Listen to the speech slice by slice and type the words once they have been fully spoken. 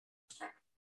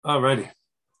Alrighty.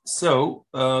 So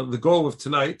the goal of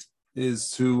tonight is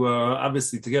to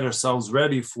obviously to get ourselves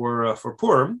ready for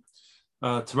Purim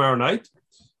tomorrow night,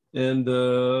 and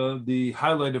the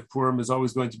highlight of Purim is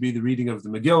always going to be the reading of the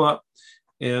Megillah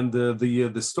and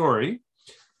the story.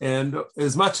 And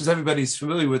as much as everybody's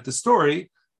familiar with the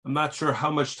story, I'm not sure how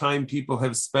much time people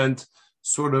have spent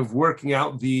sort of working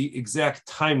out the exact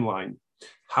timeline,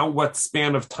 what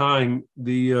span of time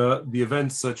the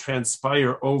events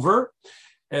transpire over,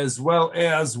 as well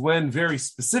as when very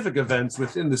specific events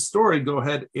within the story go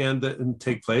ahead and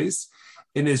take place.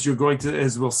 And as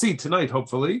we'll see tonight,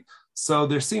 hopefully. So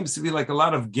there seems to be like a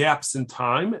lot of gaps in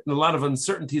time and a lot of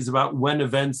uncertainties about when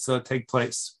events take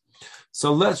place.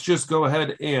 So let's just go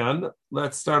ahead and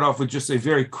let's start off with just a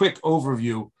very quick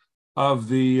overview of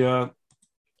the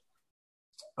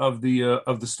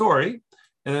story.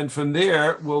 And then from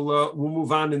there, we'll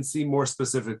move on and see more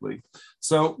specifically.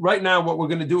 So right now, what we're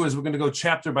going to do is we're going to go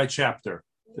chapter by chapter.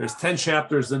 There's 10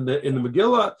 chapters in the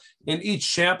Megillah, and each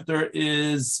chapter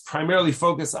is primarily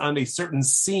focused on a certain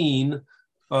scene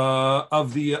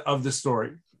of the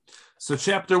story. So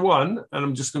chapter 1, and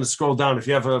I'm just going to scroll down. If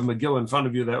you have a Megillah in front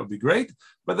of you, that would be great.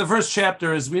 But the first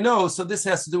chapter, as we know, so this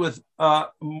has to do with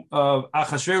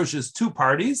Achashverosh's two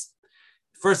parties.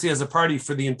 First, he has a party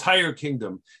for the entire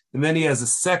kingdom, and then he has a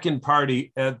second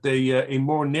party at a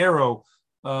more narrow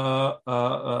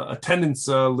attendance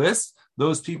list.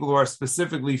 Those people who are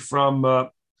specifically from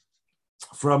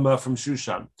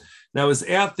Shushan. Now, it's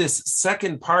at this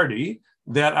second party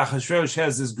that Achashverosh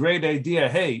has this great idea.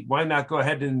 Hey, why not go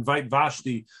ahead and invite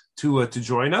Vashti to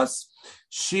join us?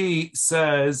 She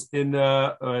says,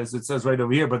 as it says right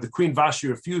over here, but the Queen Vashti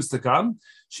refused to come.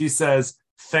 She says,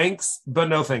 thanks, but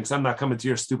no thanks. I'm not coming to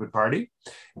your stupid party.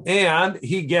 And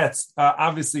he gets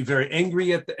obviously very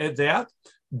angry at that,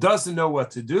 doesn't know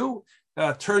what to do,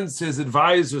 turns to his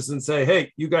advisors and say,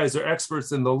 hey, you guys are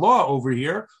experts in the law over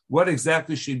here. What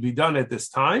exactly should be done at this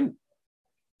time?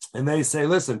 And they say,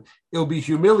 listen, it'll be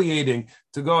humiliating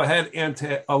to go ahead and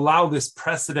to allow this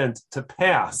precedent to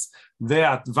pass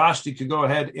that Vashti could go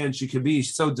ahead and she could be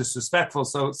so disrespectful,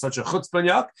 such a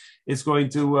chutzpanyak. It's going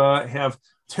to have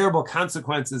terrible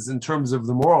consequences in terms of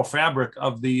the moral fabric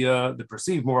of the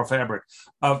perceived moral fabric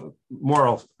of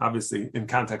moral, obviously in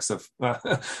context of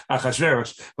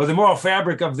Achashverosh, but the moral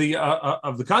fabric of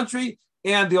the country.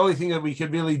 And the only thing that we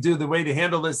can really do, the way to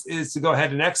handle this, is to go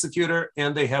ahead and execute her,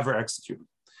 and they have her executed.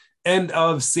 End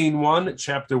of scene 1,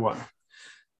 chapter 1.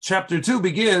 Chapter 2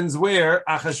 begins where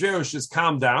Achashverosh is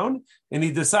calmed down and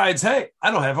he decides, hey,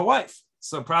 I don't have a wife.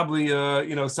 So probably,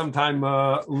 sometime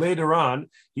later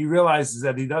on, he realizes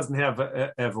that he doesn't have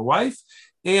a wife.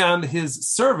 And his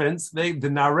servants, the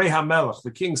Narei HaMelech,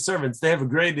 the king's servants, they have a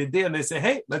great idea. And they say,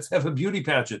 hey, let's have a beauty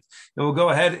pageant. And we'll go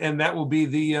ahead and that will be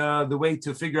the way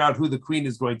to figure out who the queen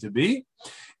is going to be.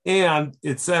 And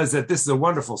it says that this is a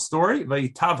wonderful story.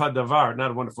 Vayitav hadavar, not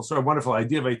a wonderful story, a wonderful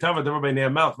idea. Vayitav hadavar b'nei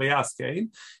HaMelech v'yaskein.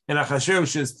 And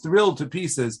Achashverosh is thrilled to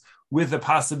pieces with the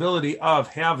possibility of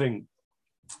having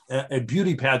a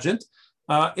beauty pageant,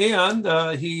 and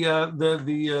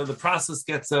the process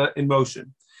gets in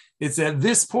motion. It's at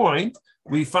this point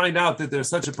we find out that there's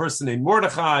such a person named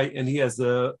Mordechai, and he has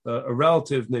a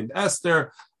relative named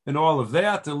Esther, and all of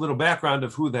that, a little background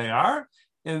of who they are.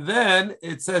 And then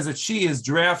it says that she is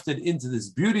drafted into this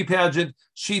beauty pageant.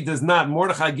 She does not.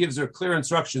 Mordechai gives her clear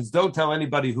instructions. Don't tell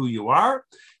anybody who you are.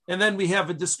 And then we have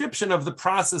a description of the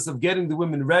process of getting the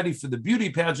women ready for the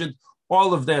beauty pageant,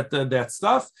 all of that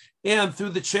stuff. And through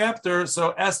the chapter,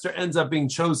 so Esther ends up being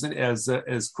chosen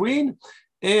as queen.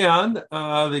 And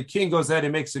the king goes ahead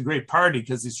and makes a great party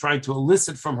because he's trying to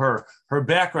elicit from her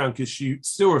background because she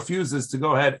still refuses to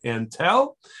go ahead and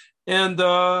tell. And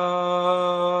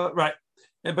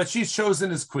but she's chosen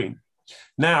as queen.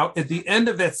 Now, at the end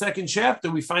of that second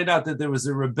chapter, we find out that there was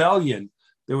a rebellion.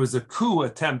 There was a coup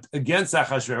attempt against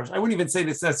Achashverosh. I wouldn't even say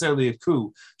it's necessarily a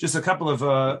coup, just a couple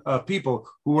of people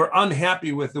who were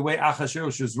unhappy with the way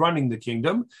Achashverosh was running the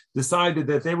kingdom, decided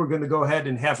that they were going to go ahead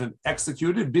and have him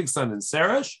executed, Bigsan and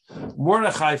Seresh.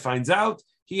 Mordechai finds out.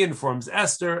 He informs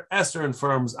Esther. Esther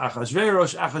informs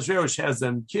Achashverosh. Achashverosh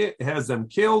has them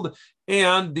killed,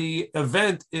 and the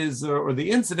event or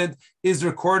the incident is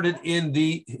recorded in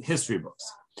the history books.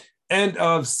 End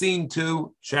of scene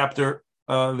 2, chapter.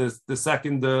 The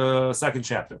second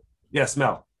chapter. Yes,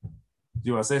 Mel. Do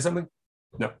you want to say something?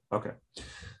 No. Okay.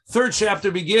 Third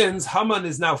chapter begins. Haman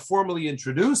is now formally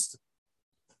introduced.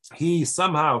 He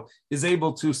somehow is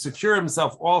able to secure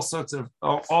himself all sorts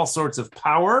of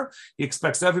power. He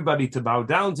expects everybody to bow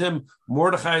down to him.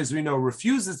 Mordechai, as we know,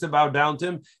 refuses to bow down to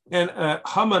him, and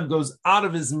Haman goes out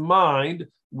of his mind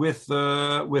with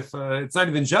it's not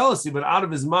even jealousy, but out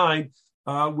of his mind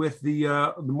with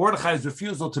the Mordechai's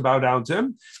refusal to bow down to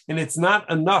him. And it's not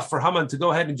enough for Haman to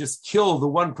go ahead and just kill the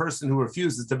one person who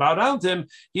refuses to bow down to him.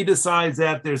 He decides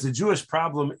that there's a Jewish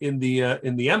problem in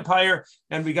the empire,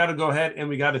 and we got to go ahead and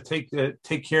we got to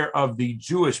take care of the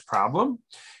Jewish problem.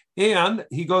 And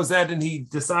he goes ahead and he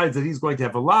decides that he's going to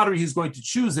have a lottery. He's going to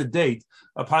choose a date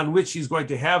upon which he's going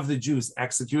to have the Jews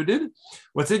executed.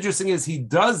 What's interesting is he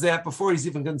does that before he's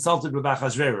even consulted with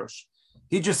Achashverosh.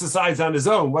 He just decides on his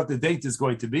own what the date is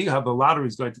going to be, how the lottery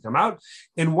is going to come out.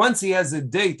 And once he has a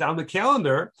date on the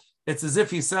calendar, it's as if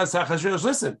he says to Achashverosh,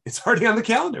 listen, it's already on the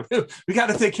calendar. We got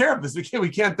to take care of this. We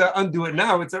can't undo it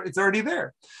now. It's already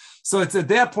there. So it's at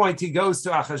that point he goes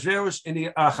to Achashverosh, and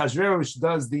Achashverosh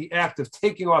does the act of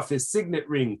taking off his signet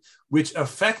ring, which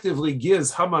effectively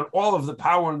gives Haman all of the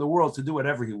power in the world to do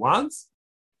whatever he wants.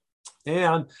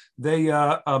 And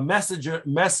a message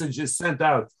is sent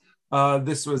out.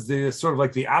 This was the sort of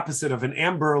like the opposite of an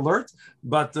Amber Alert,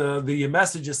 but the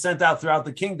message is sent out throughout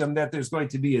the kingdom that there's going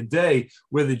to be a day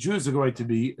where the Jews are going to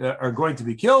be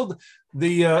killed.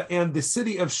 And the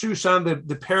city of Shushan,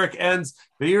 the parak ends,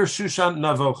 Be'ir Shushan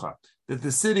Navocha, that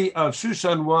the city of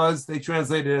Shushan was, they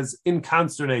translated as in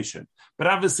consternation. But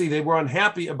obviously they were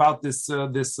unhappy about this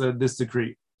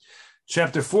decree.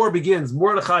 Chapter 4 begins,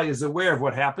 Mordechai is aware of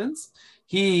what happens.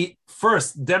 He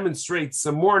first demonstrates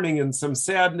some mourning and some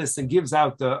sadness and gives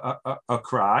out a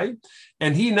cry.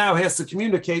 And he now has to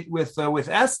communicate with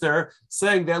Esther,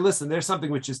 saying that, listen, there's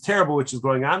something which is terrible, which is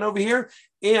going on over here.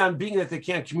 And being that they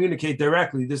can't communicate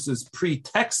directly, this is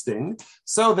pre-texting.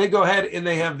 So they go ahead and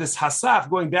they have this hasaf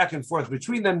going back and forth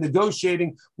between them,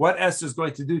 negotiating what Esther is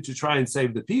going to do to try and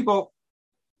save the people.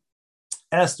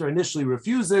 Esther initially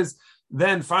refuses.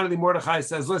 Then finally Mordechai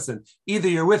says, listen, either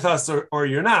you're with us or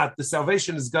you're not. The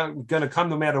salvation is going to come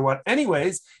no matter what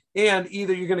anyways, and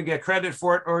either you're going to get credit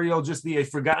for it or you'll just be a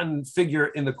forgotten figure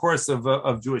in the course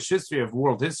of Jewish history, of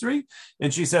world history.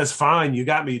 And she says, fine, you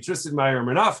got me, you twisted my arm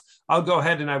enough. I'll go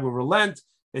ahead and I will relent.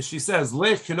 As she says,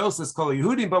 Lech kenosis kol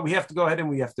Yehudim, but we have to go ahead and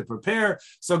we have to prepare.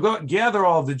 So go gather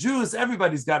all the Jews.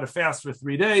 Everybody's got to fast for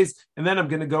 3 days, and then I'm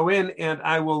going to go in and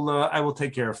I will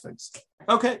take care of things.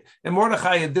 Okay, and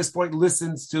Mordechai at this point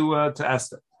listens to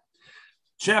Esther.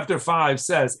 Chapter 5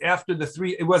 says,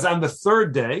 it was on the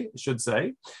third day, I should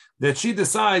say, that she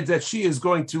decides that she is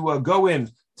going to go in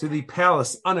to the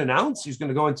palace unannounced. She's going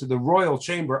to go into the royal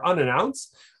chamber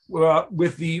unannounced.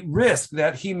 With the risk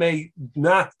that he may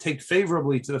not take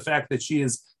favorably to the fact that she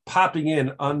is popping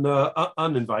in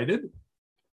uninvited.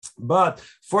 But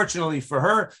fortunately for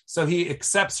her, so he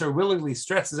accepts her willingly,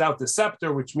 stretches out the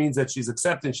scepter, which means that she's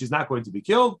accepting she's not going to be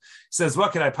killed. He says,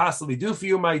 what can I possibly do for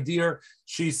you, my dear?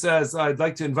 She says, I'd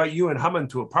like to invite you and Haman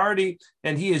to a party.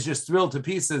 And he is just thrilled to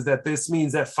pieces that this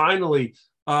means that finally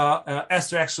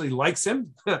Esther actually likes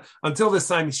him. Until this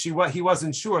time, he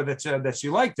wasn't sure that she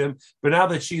liked him, but now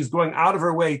that she's going out of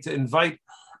her way to invite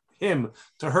him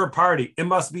to her party, it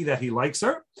must be that he likes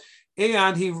her.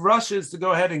 And he rushes to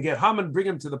go ahead and get Haman, bring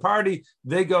him to the party.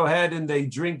 They go ahead and they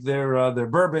drink their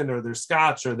bourbon or their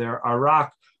scotch or their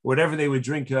arak, whatever they would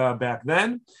drink back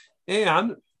then.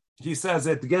 And he says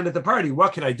again at the party,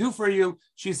 what can I do for you?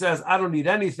 She says, I don't need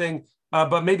anything,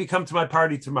 but maybe come to my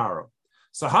party tomorrow.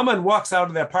 So Haman walks out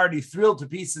of that party thrilled to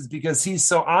pieces because he's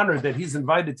so honored that he's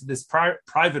invited to this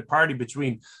private party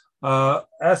between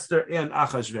Esther and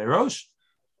Achashverosh.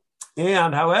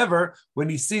 And however, when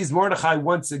he sees Mordechai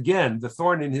once again, the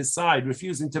thorn in his side,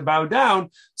 refusing to bow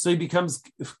down, so he becomes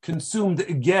consumed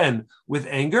again with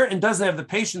anger and doesn't have the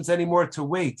patience anymore to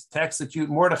wait to execute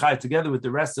Mordechai together with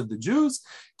the rest of the Jews.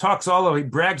 He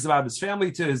brags about his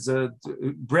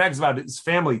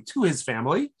family to his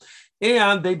family.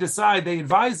 And they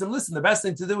advise him, listen, the best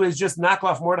thing to do is just knock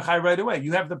off Mordechai right away.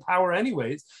 You have the power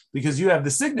anyways, because you have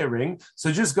the signet ring.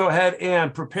 So just go ahead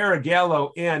and prepare a gallows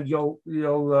and you'll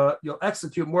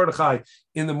execute Mordechai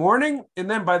in the morning. And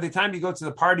then by the time you go to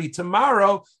the party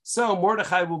tomorrow, so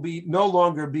Mordechai will no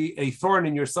longer be a thorn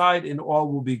in your side and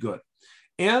all will be good.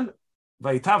 And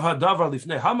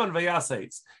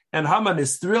And Haman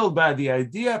is thrilled by the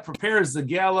idea, prepares the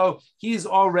gallows. He's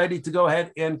all ready to go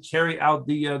ahead and carry out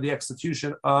the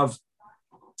execution of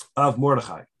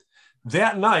Mordechai.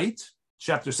 That night,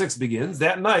 chapter 6 begins.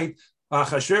 That night,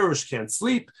 Achashverosh can't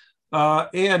sleep.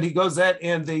 And he goes at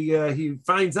and he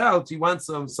finds out he wants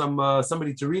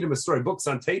somebody to read him a story, books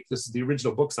on tape. This is the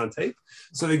original books on tape.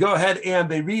 So they go ahead and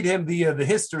they read him the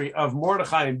history of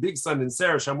Mordechai and Bigsan and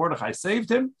Seresh, how Mordechai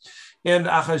saved him. And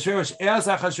Achashverosh, as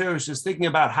Achashverosh is thinking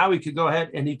about how he could go ahead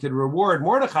and he could reward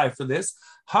Mordechai for this,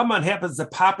 Haman happens to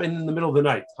pop in the middle of the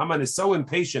night. Haman is so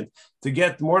impatient to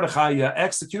get Mordechai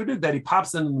executed that he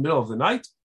pops in the middle of the night,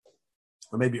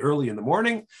 or maybe early in the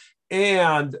morning.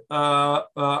 And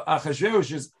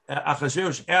Achashverosh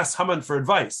asks Haman for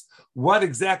advice. What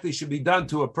exactly should be done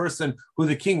to a person who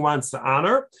the king wants to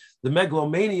honor? The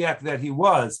megalomaniac that he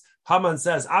was, Haman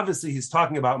says, obviously he's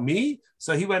talking about me.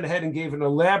 So he went ahead and gave an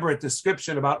elaborate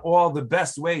description about all the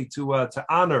best way to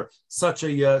honor such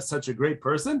a great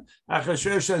person.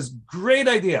 Achashverosh says, great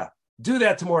idea. Do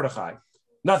that to Mordechai.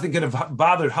 Nothing could have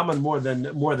bothered Haman more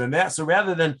than that. So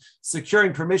rather than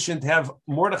securing permission to have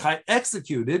Mordechai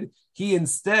executed, he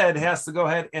instead has to go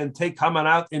ahead and take Haman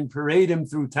out and parade him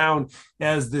through town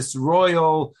as this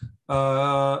royal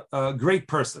great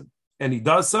person. And he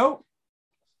does so.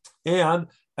 And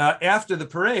after the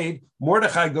parade,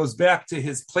 Mordechai goes back to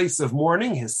his place of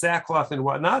mourning, his sackcloth and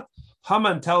whatnot.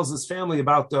 Haman tells his family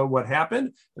about what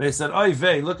happened. And they said, oy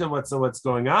vey, look at what's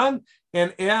going on.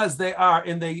 And as they are,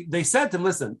 and they said to him,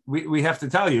 listen, we have to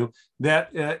tell you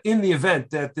that in the event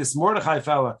that this Mordechai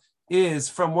fella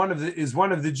is one of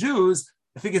the Jews,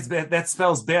 I think it's bad. That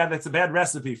spells bad. That's a bad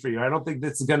recipe for you. I don't think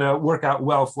that's going to work out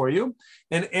well for you.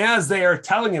 And as they are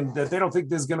telling him that they don't think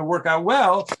this is going to work out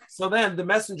well, so then the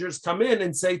messengers come in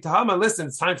and say to Haman, listen,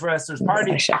 it's time for Esther's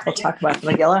party. We'll talk about the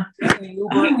Megillah.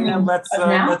 And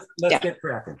let's get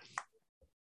cracking.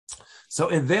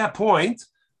 So at that point,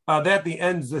 that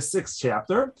ends the 6th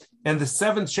chapter, and the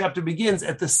 7th chapter begins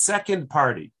at the second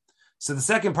party. So the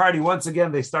second party, once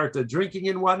again, they start drinking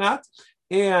and whatnot.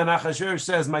 And Achashverosh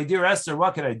says, my dear Esther,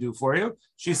 what can I do for you?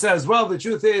 She says, well, the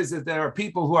truth is that there are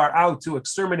people who are out to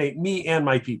exterminate me and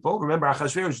my people. Remember,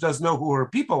 Achashverosh doesn't know who her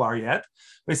people are yet.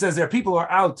 But he says there are people who are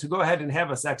out to go ahead and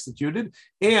have us executed.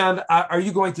 And are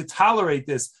you going to tolerate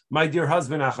this, my dear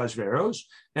husband Achashverosh?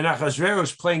 And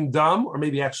Achashverosh, playing dumb, or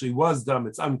maybe actually was dumb,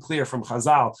 it's unclear from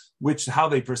Chazal how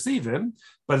they perceive him.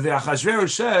 But the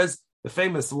Achashverosh says, the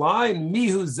famous line,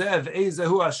 Mihu Zev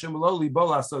Ezehu Hashem Loli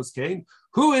Bolasos Kain.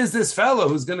 Who is this fellow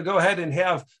who's going to go ahead and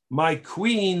have my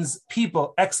queen's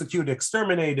people executed,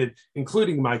 exterminated,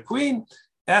 including my queen?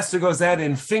 Esther goes ahead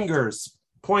and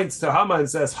points to Haman and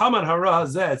says, Haman hara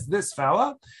hazeh, it's this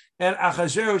fella. And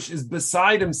Achashverosh is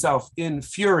beside himself in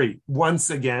fury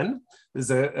once again. There's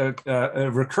a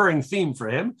recurring theme for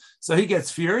him. So he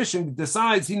gets furious and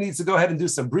decides he needs to go ahead and do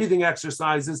some breathing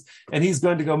exercises, and he's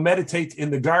going to go meditate in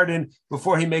the garden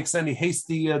before he makes any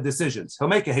hasty decisions. He'll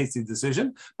make a hasty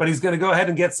decision, but he's going to go ahead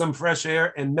and get some fresh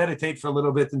air and meditate for a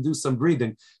little bit and do some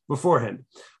breathing beforehand.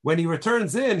 When he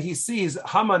returns in, he sees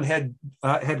Haman had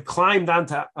climbed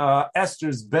onto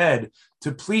Esther's bed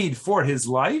to plead for his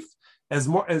life. As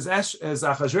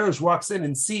Achashverosh walks in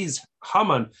and sees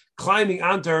Haman climbing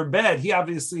onto her bed, he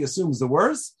obviously assumes the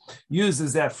worst,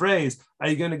 uses that phrase, are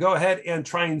you going to go ahead and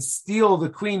try and steal the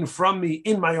queen from me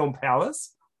in my own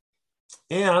palace?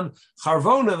 And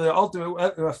Charvona, the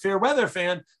ultimate fair weather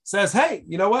fan, says, hey,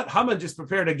 you know what? Haman just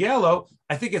prepared a gallows.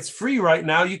 I think it's free right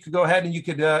now. You could go ahead and you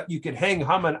could hang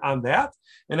Haman on that.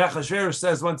 And Achashverosh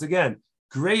says, once again,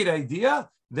 great idea.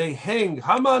 They hang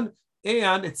Haman.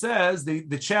 And it says,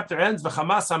 the chapter ends,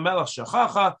 V'chamas HaMelech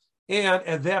shechacha, and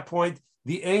at that point,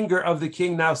 the anger of the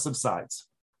king now subsides.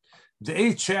 The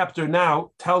 8th chapter now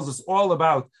tells us all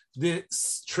about the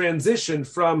transition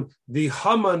from the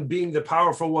Haman being the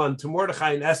powerful one to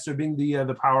Mordechai and Esther being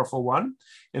the powerful one.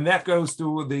 And that goes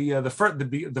to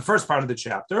the first part of the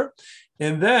chapter.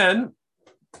 And then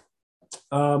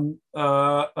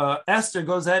Esther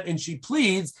goes ahead and she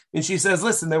pleads and she says,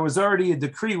 listen, there was already a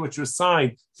decree which was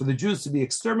signed for the Jews to be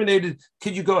exterminated.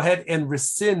 Could you go ahead and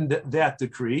rescind that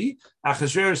decree?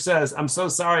 Achashverosh says, I'm so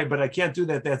sorry, but I can't do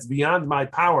that. That's beyond my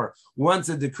power. Once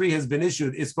a decree has been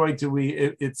issued, it's going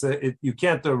to you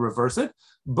can't reverse it.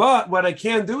 But what I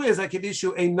can do is I can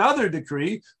issue another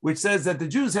decree which says that the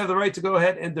Jews have the right to go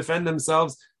ahead and defend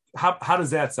themselves. How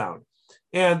does that sound?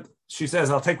 And she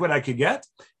says, I'll take what I could get.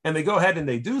 And they go ahead and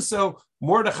they do so.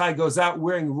 Mordechai goes out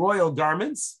wearing royal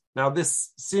garments. Now,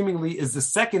 this seemingly is the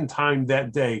second time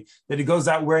that day that he goes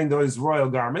out wearing those royal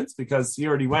garments because he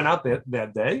already went out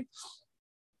that day.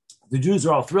 The Jews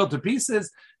are all thrilled to pieces.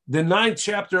 The 9th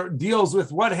chapter deals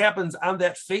with what happens on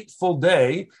that fateful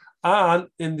day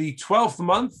in the 12th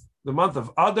month, the month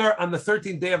of Adar, on the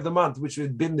 13th day of the month, which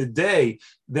had been the day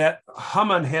that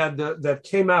Haman had that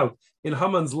came out in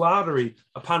Haman's lottery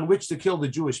upon which to kill the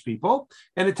Jewish people.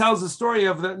 And it tells the story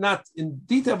of not in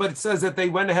detail, but it says that they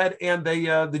went ahead and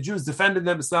the Jews defended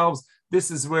themselves. This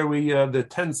is where the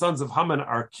 10 sons of Haman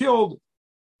are killed.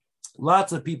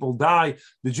 Lots of people die.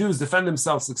 The Jews defend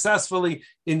themselves successfully.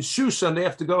 In Shushan, they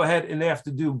have to go ahead and they have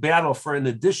to do battle for an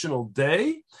additional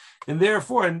day. And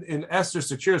therefore, in Esther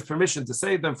secures permission to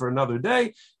save them for another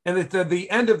day. And at the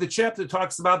end of the chapter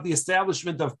talks about the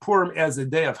establishment of Purim as a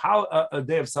day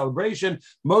of celebration.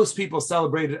 Most people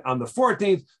celebrate it on the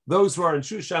 14th. Those who are in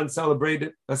Shushan celebrate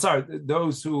it.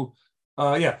 Those who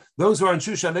are in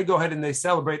Shushan, they go ahead and they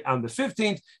celebrate on the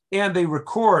 15th, and they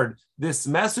record this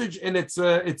message, and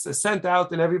it's sent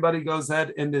out, and everybody goes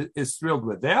ahead and is thrilled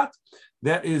with that.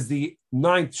 That is the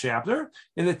 9th chapter.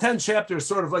 In the 10th chapter is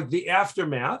sort of like the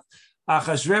aftermath.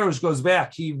 Achashverosh goes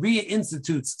back. He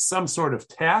reinstitutes some sort of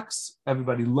tax.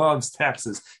 Everybody loves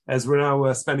taxes, as we're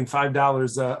now spending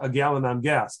 $5 a gallon on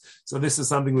gas. So this is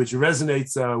something which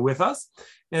resonates with us.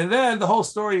 And then the whole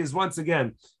story is, once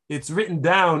again, it's written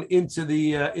down into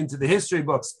the history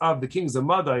books of the kings of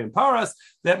Madai and Paras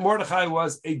that Mordechai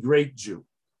was a great Jew.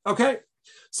 Okay.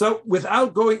 So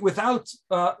without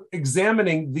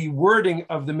examining the wording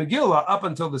of the Megillah up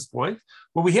until this point,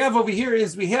 what we have over here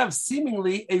is we have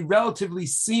seemingly a relatively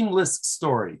seamless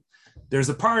story. There's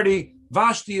a party,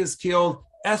 Vashti is killed,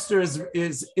 Esther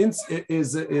is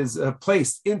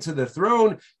placed into the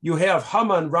throne. You have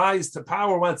Haman rise to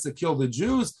power, wants to kill the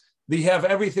Jews. They have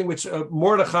everything which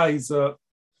Mordechai's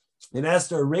and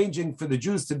Esther arranging for the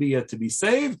Jews to be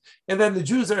saved, and then the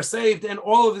Jews are saved, and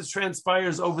all of this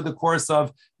transpires over the course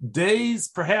of days,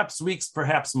 perhaps weeks,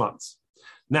 perhaps months.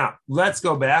 Now, let's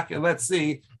go back and let's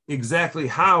see exactly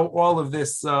how all of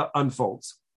this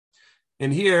unfolds.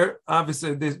 And here,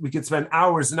 obviously, we could spend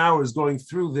hours and hours going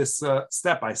through this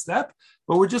step by step,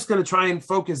 but we're just going to try and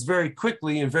focus very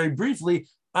quickly and very briefly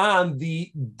on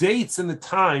the dates and the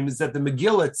times that the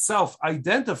Megillah itself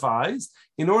identifies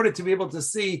in order to be able to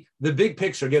see the big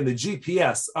picture, again, the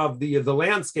GPS of the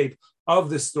landscape of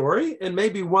the story, and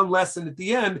maybe one lesson at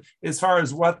the end as far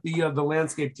as what the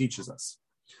landscape teaches us.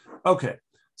 Okay,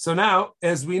 so now,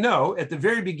 as we know, at the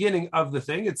very beginning of the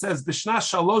thing, it says, Bishna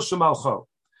Shalosh Malcho.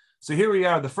 So here we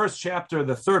are, the first chapter,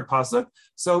 the third pasuk.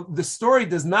 So the story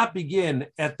does not begin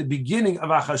at the beginning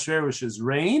of Achashverosh's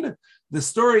reign. The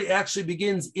story actually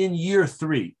begins in year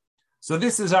 3. So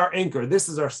this is our anchor. This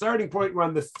is our starting point. We're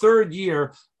on the 3rd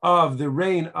year of the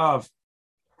reign of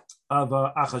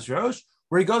Achashverosh,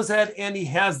 where he goes ahead and he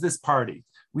has this party.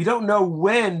 We don't know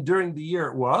when during the year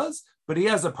it was, but he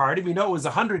has a party. We know it was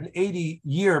a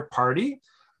 180-year party.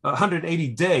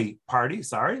 180-day party,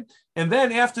 sorry. And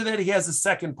then after that, he has a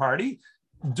second party.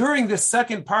 During this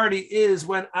second party is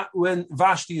when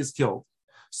Vashti is killed.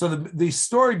 So the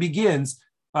story begins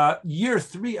year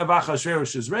 3 of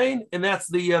Achashverosh's reign, and that's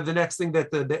the next thing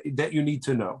that you need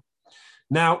to know.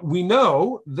 Now, we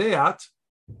know that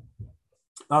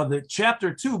the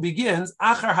chapter 2 begins,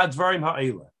 Achar Hadvarim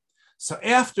Ha'ela. So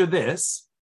after this,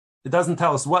 it doesn't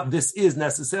tell us what this is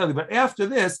necessarily, but after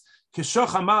this, after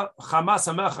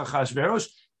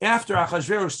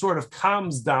Achashverosh sort of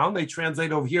calms down, they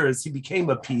translate over here as he became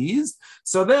appeased.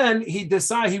 So then he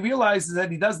realizes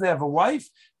that he doesn't have a wife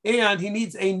and he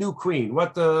needs a new queen.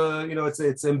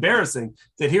 It's embarrassing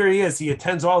that here he is. He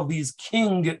attends all these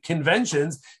king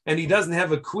conventions and he doesn't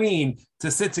have a queen to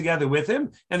sit together with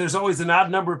him. And there's always an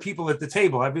odd number of people at the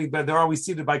table. I mean, they're always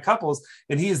seated by couples,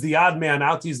 and he is the odd man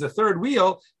out. He's the third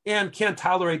wheel and can't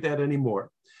tolerate that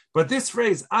anymore. But this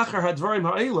phrase, Achar Hadvarim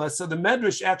Ha'ela, so the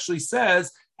Medrash actually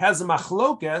says, has a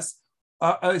machlokes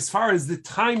as far as the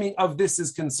timing of this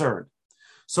is concerned.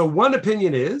 So one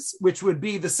opinion is, which would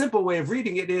be the simple way of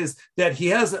reading it, is that he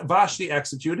has Vashti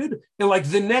executed, and like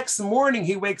the next morning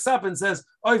he wakes up and says,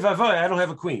 Oy vavoy, I don't have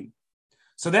a queen.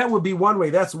 So that would be one way.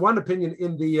 That's one opinion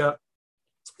in the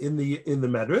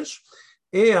Medrash.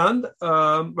 And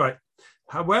right.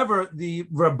 However, the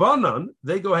Rabbanan,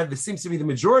 they go ahead, this seems to be the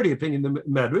majority opinion, the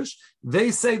Medrash, they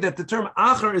say that the term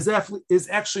Achar is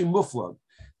actually muflag,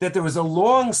 that there was a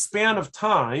long span of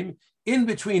time in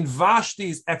between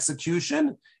Vashti's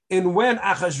execution and when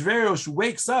Achashverosh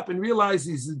wakes up and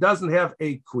realizes he doesn't have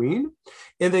a queen.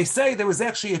 And they say there was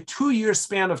actually a 2-year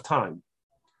span of time.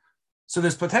 So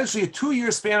there's potentially a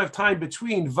 2-year span of time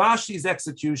between Vashti's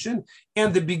execution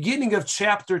and the beginning of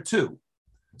chapter 2.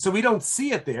 So we don't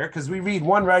see it there because we read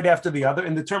one right after the other,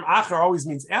 and the term achar always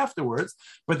means afterwards,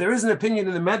 but there is an opinion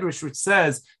in the Medrash which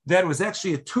says that it was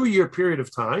actually a 2-year period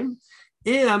of time.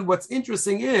 And what's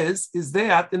interesting is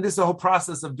that, and this is the whole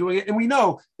process of doing it, and we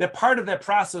know that part of that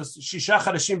process,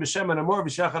 that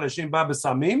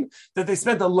they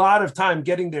spent a lot of time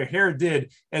getting their hair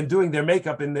did and doing their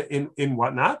makeup in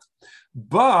whatnot.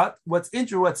 But what's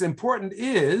important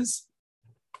is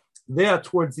that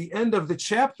towards the end of the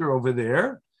chapter over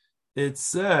there, it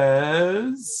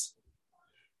says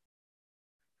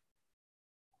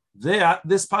that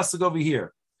this pasuk over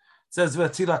here says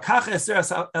that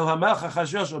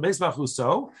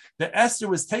Esther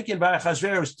was taken by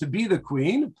Achashverosh to be the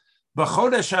queen in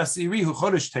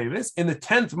the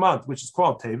 10th month, which is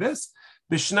called Tevis,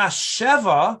 Bishna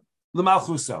Sheva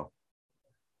l'Malchuso.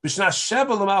 Bishna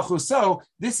Sheva l'Malchuso.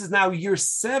 This is now year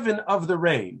 7 of the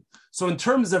reign. So in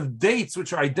terms of dates,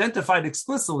 which are identified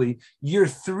explicitly, year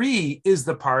 3 is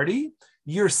the party.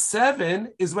 Year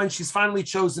 7 is when she's finally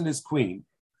chosen as queen.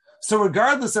 So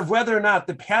regardless of whether or not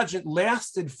the pageant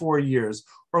lasted 4 years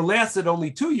or lasted only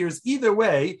 2 years, either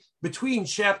way, between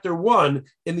chapter 1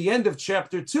 and the end of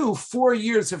chapter 2, 4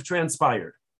 years have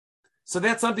transpired. So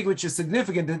that's something which is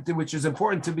significant, which is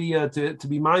important to be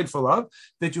mindful of,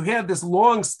 that you have this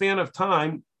long span of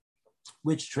time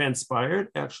which transpired.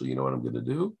 Actually, you know what I'm going to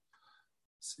do?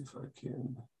 Let's see if I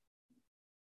can.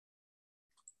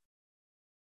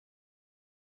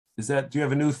 Do you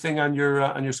have a new thing on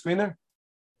your screen there?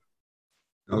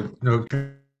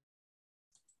 Okay.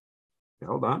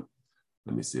 Hold on.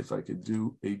 Let me see if I could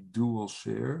do a dual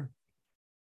share.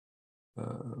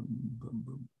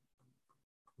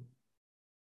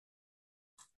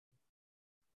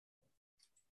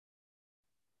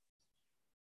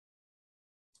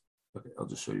 Okay, I'll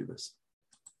just show you this.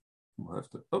 We'll have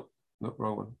to. Oh, no,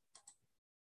 wrong one.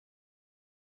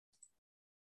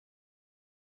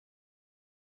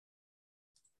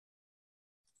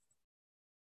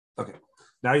 Okay.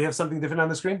 Now you have something different on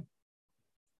the screen?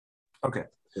 Okay.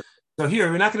 So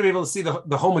here, we're not going to be able to see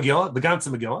the whole Megillah, the Ganze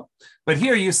Megillah, but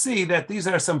here you see that these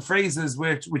are some phrases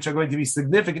which are going to be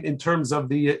significant in terms of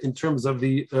the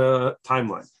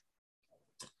timeline.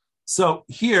 So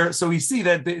here, so we see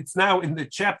that it's now in the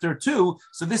chapter 2.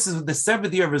 So this is the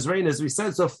 7th year of his reign, as we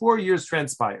said. So 4 years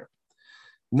transpire.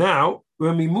 Now,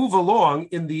 when we move along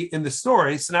in the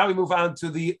story, so now we move on to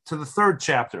the 3rd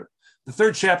chapter. The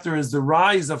 3rd chapter is the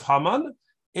rise of Haman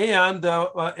and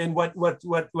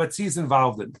what he's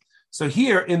involved in. So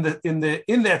here in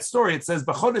that story it says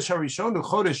B'chodesh Harishon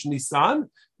u'chodesh Nisan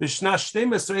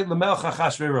b'shna 12 l'melech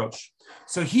Achashverosh.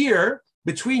 So here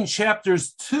between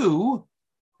chapters 2,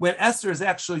 when Esther is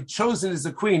actually chosen as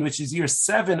the queen, which is year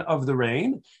 7 of the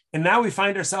reign, and now we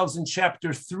find ourselves in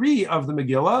chapter 3 of the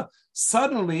Megillah.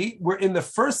 Suddenly we're in the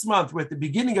 1st month, we're at the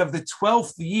beginning of the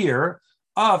 12th year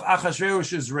of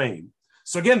Achashverosh's reign.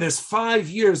 So again, there's 5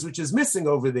 years which is missing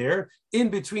over there in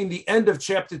between the end of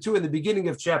chapter 2 and the beginning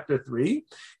of chapter 3.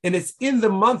 And it's in the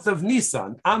month of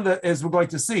Nisan, as we're going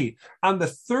to see, on the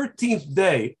 13th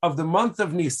day of the month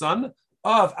of Nisan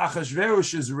of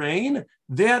Achashverosh's reign,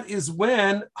 that is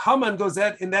when Haman goes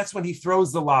out, and that's when he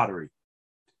throws the lottery.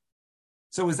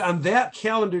 So it was on that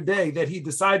calendar day that he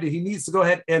decided he needs to go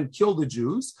ahead and kill the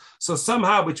Jews. So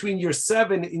somehow between year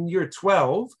 7 and year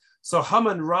 12, so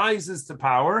Haman rises to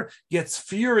power, gets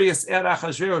furious at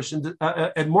Achashverosh and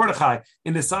at Mordechai,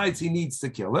 and decides he needs to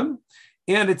kill him.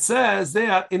 And it says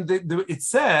that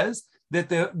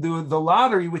the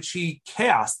lottery which he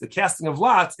cast, the casting of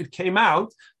lots, it came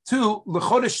out to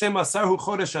L'chodesh Shem Asar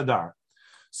Chodesh Adar.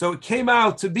 So it came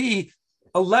out to be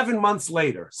 11 months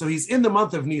later. So he's in the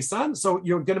month of Nisan. So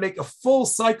you're going to make a full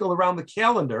cycle around the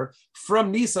calendar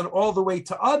from Nisan all the way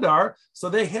to Adar. So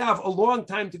they have a long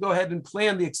time to go ahead and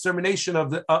plan the extermination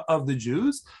of the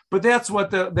Jews. But that's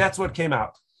what came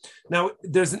out. Now,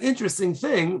 there's an interesting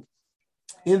thing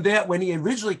in that when he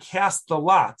originally cast the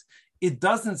lot, it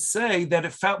doesn't say that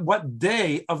it felt what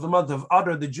day of the month of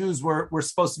Adar the Jews were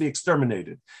supposed to be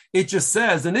exterminated.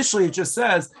 Initially it just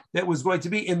says that it was going to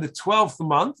be in the 12th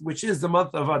month, which is the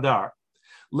month of Adar.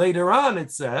 Later on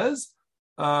it says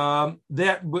that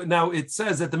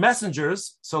the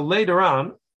messengers, so later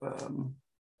on, I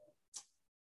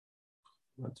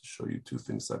want to show you 2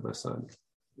 things side by side.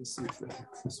 Let's see if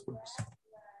this works.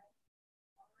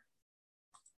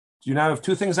 Do you now have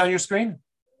 2 things on your screen?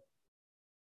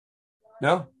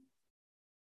 No?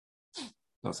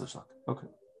 No such luck. Okay.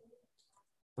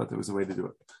 But there was a way to do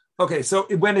it. Okay, so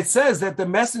when it says that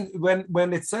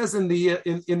when it says in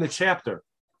the chapter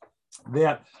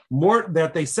that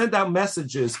they sent out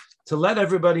messages to let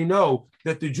everybody know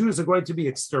that the Jews are going to be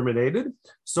exterminated.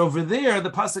 So over there, the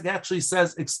pasuk actually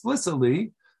says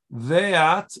explicitly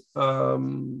that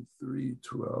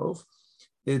 3:12.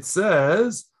 It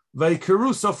says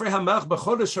Vaykeru Sofrei HaMelech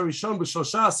b'chodesh harishon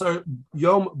b'shosha asar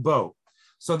yom bo.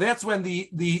 So that's when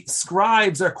the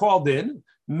scribes are called in.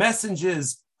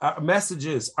 Messages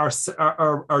are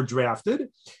drafted,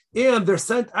 and they're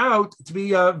sent out to be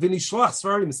v'nishloach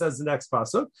svarim, says the next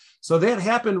pasuk. So that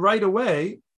happened right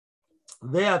away.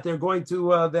 That they're going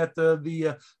to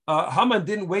Haman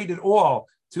didn't wait at all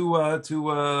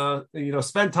to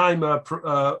spend time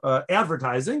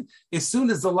advertising. As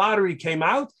soon as the lottery came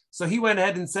out, so he went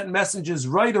ahead and sent messages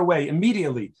right away,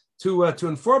 immediately, to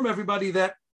inform everybody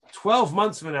that 12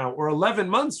 months from now or 11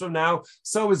 months from now,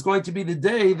 so is going to be the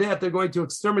day that they're going to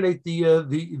exterminate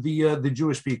the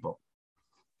Jewish people.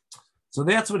 So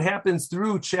that's what happens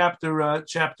through chapter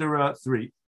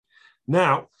 3.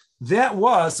 Now.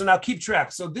 So now keep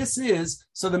track. So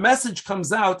the message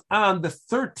comes out on the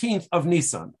 13th of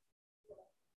Nisan.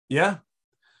 Yeah.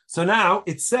 So now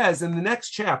it says in the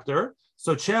next chapter,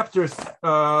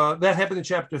 that happened in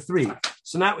chapter 3.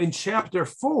 So now in chapter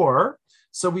 4,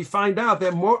 so we find out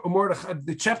that Mordechai,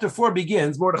 the chapter 4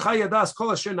 begins, Mordechai yadas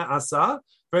kol asher na'asa,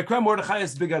 v'yikra Mordechai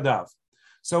es bigadav.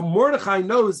 So Mordechai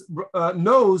knows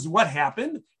what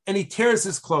happened, and he tears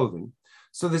his clothing.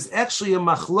 So there's actually a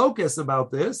machlokas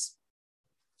about this,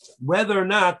 whether or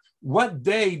not, what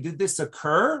day did this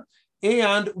occur,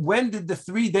 and when did the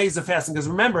 3 days of fasting, because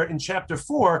remember, in chapter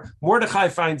 4, Mordechai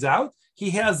finds out, he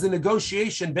has the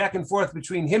negotiation back and forth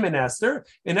between him and Esther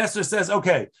says,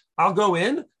 okay, I'll go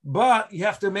in, but you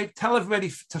have to tell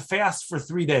everybody to fast for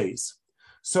 3 days.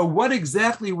 So what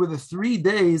exactly were the 3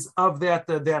 days of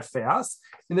that fast?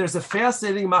 And there's a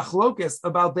fascinating machlokas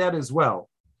about that as well.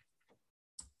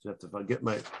 Just if I get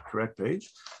my correct page.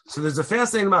 So there's a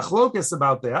fascinating machlokas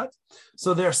about that.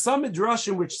 So there are some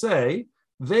midrashim which say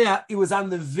that it was on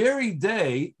the very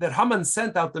day that Haman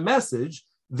sent out the message,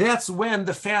 that's when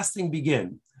the fasting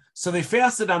began. So they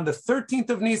fasted on the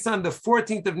 13th of Nisan, the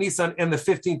 14th of Nisan, and the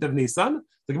 15th of Nisan.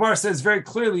 The Gemara says very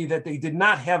clearly that they did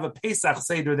not have a Pesach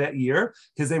Seder that year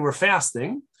because they were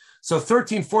fasting. So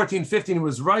 13, 14, 15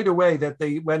 was right away that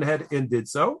they went ahead and did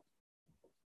so.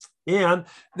 And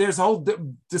there's a whole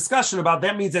discussion about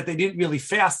that means that they didn't really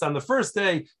fast on the first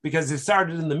day because it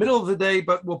started in the middle of the day,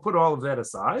 but we'll put all of that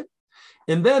aside.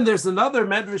 And then there's another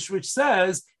medrash which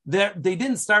says that they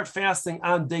didn't start fasting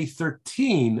on day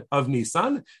 13 of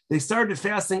Nisan. They started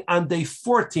fasting on day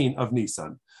 14 of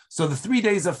Nisan. So the 3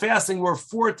 days of fasting were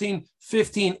 14,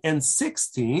 15, and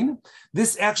 16.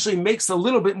 This actually makes a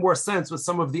little bit more sense with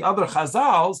some of the other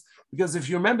chazals, because if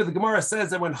you remember, the Gemara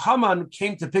says that when Haman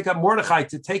came to pick up Mordechai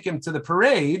to take him to the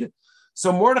parade,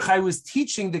 so Mordechai was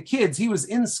teaching the kids, he was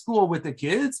in school with the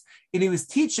kids, and he was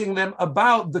teaching them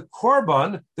about the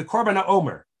Korban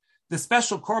HaOmer, the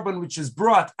special Korban which is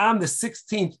brought on the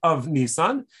 16th of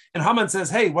Nisan. And Haman says,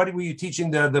 hey, what were you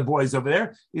teaching the boys over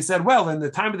there? He said, well, in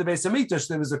the time of the Beis Hamikdash,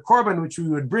 there was a Korban which we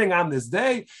would bring on this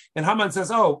day. And Haman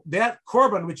says, oh, that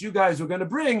Korban which you guys were going to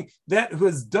bring, that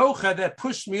was docha, that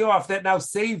pushed me off, that now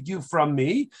saved you from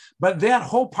me. But that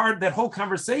whole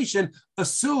conversation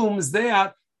assumes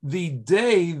that the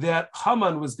day that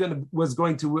Haman was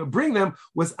going to bring them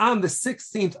was on the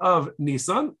 16th of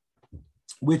Nisan,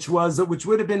 which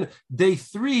would have been day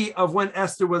 3 of when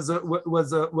Esther was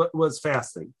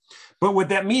fasting. But what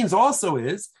that means also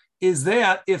is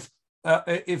that if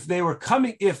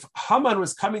Haman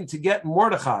was coming to get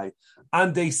Mordechai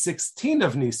on day 16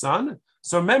 of Nisan,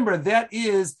 so remember that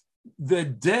is the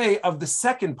day of the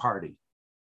second party,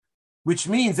 which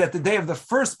means that the day of the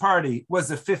first party was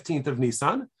the 15th of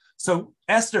Nisan. So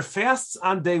Esther fasts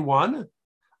on day 1.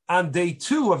 On day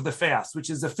 2 of the fast, which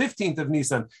is the 15th of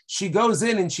Nisan, she goes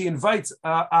in and she invites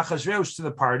Achashverosh to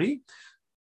the party.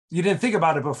 You didn't think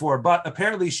about it before, but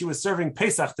apparently she was serving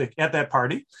Pesach at that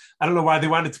party. I don't know why they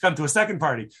wanted to come to a second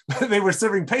party. They were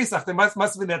serving Pesach. They must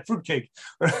have been that fruitcake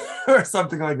or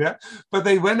something like that. But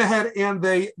they went ahead and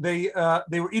they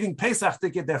were eating Pesach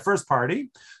at their first party.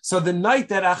 So the night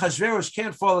that Achashverosh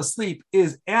can't fall asleep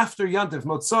is after Yontif,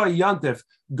 Motzai Yontif,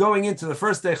 going into the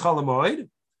first day Chol HaMoed.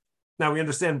 Now we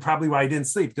understand probably why he didn't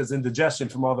sleep, because indigestion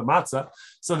from all the matzah.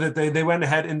 So that they went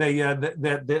ahead and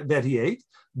that he ate.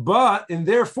 But and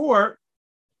therefore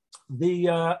the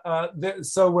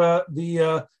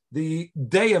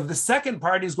day of the second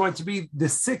party is going to be the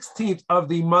 16th of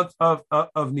the month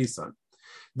of Nisan.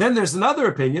 Then there's another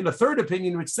opinion, a third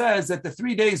opinion, which says that the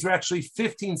 3 days were actually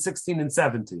 15, 16, and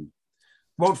 17.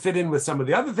 Won't fit in with some of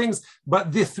the other things,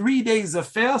 but the 3 days of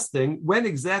fasting, when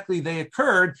exactly they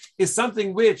occurred, is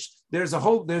something which as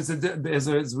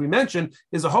we mentioned,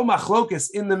 is a whole machlokus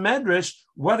in the Medrash,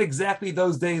 what exactly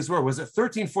those days were. Was it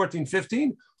 13, 14,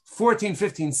 15, 14,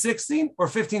 15, 16, or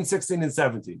 15, 16, and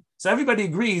 17. So everybody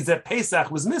agrees that Pesach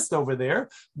was missed over there.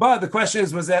 But the question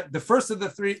is, was that the first of the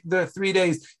 3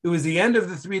 days? It was the end of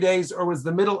the 3 days, or was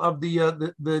the middle of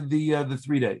the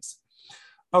 3 days?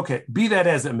 Okay, be that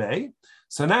as it may.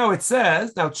 So now it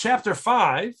says, now chapter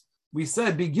 5, we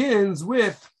said begins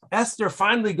with Esther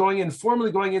formally going into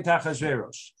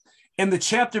Achashverosh. And the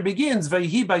chapter begins,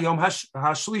 Vayihi Bayom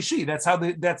Hashlishi.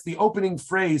 That's the opening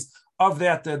phrase of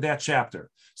that chapter.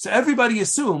 So everybody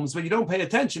assumes, when you don't pay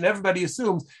attention, everybody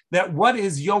assumes that what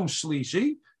is Yom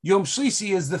Shlishi? Yom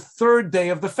Shlishi is the third day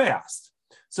of the fast.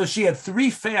 So she had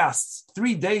 3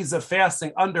 days of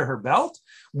fasting under her belt.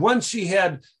 Once she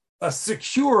had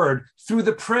secured through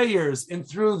the prayers and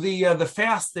through the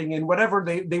fasting and whatever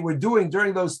they were doing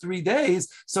during those 3 days.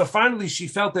 So finally, she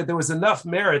felt that there was enough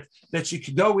merit that she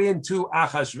could go into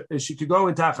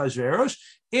Achashverosh,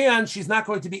 and she's not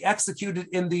going to be executed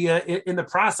in the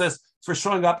process for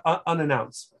showing up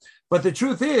unannounced. But the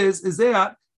truth is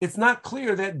that it's not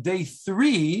clear that day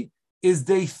 3 is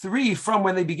day 3 from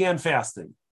when they began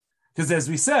fasting. Because as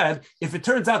we said, if it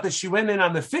turns out that she went in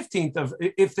on the 15th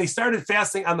if they started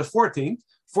fasting on the 14th,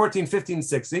 14, 15,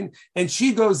 16, and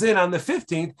she goes in on the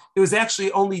 15th, it was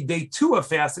actually only day 2 of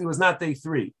fasting, it was not day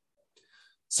 3.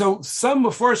 So some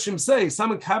commentators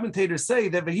say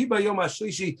that Vahiba Yom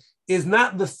HaShlishi is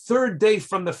not the 3rd day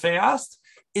from the fast,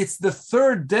 it's the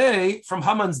 3rd day from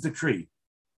Haman's decree.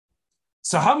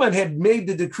 So Haman had made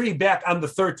the decree back on the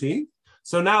 13th.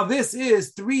 So now this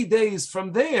is 3 days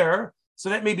from there. So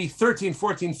that may be 13,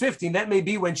 14, 15. That may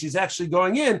be when she's actually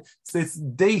going in. So it's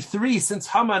day 3 since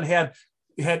Haman had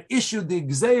issued the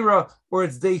Gzeira, or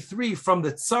it's day 3 from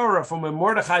the Tzara, from when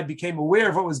Mordechai became aware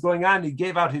of what was going on. He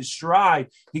gave out his shrai.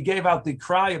 He gave out the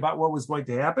cry about what was going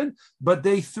to happen. But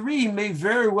day 3 may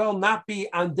very well not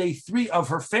be on day 3 of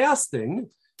her fasting.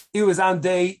 It was on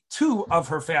day 2 of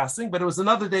her fasting, but it was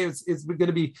another day. It's going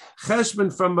to be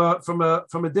cheshbon from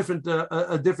a different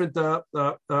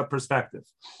perspective.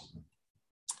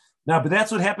 Now, but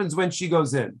that's what happens when she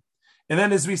goes in. And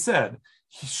then, as we said,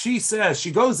 she says she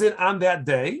goes in on that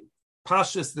day.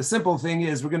 Pashtus, the simple thing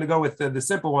is, we're going to go with the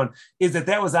simple one, is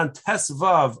that was on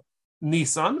Tesvav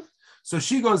Nisan. So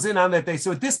she goes in on that day.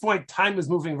 So at this point, time is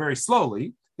moving very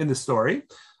slowly in the story.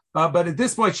 But at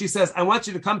this point, she says, I want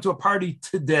you to come to a party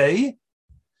today.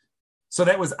 So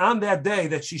that was on that day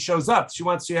that she shows up.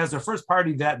 She has her first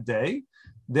party that day.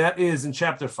 That is in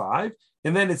chapter 5.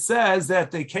 And then it says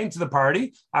that they came to the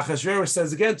party. Achashverosh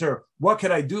says again to her, what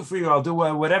can I do for you? I'll do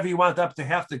whatever you want up to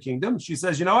half the kingdom. She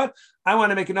says, you know what? I want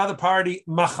to make another party,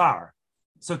 machar.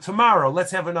 So tomorrow,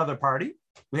 let's have another party.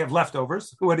 We have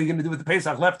leftovers. What are you going to do with the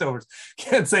Pesach leftovers?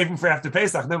 Can't save them for after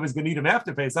Pesach. Nobody's going to eat them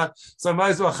after Pesach. So I might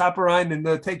as well chaperine and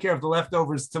take care of the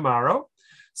leftovers tomorrow.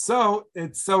 So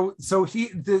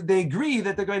they agree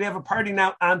that they're going to have a party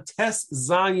now on Tes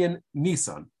Zayin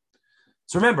Nisan.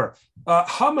 So remember,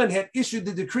 Haman had issued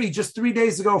the decree just 4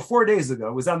 days ago.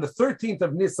 It was on the 13th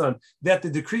of Nisan that the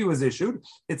decree was issued.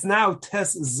 It's now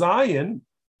Tes Zayin,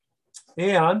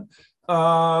 and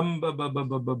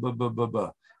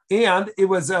it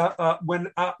was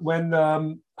when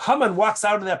Haman walks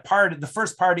out of that party, the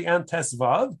first party on Tes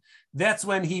Vav. That's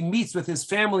when he meets with his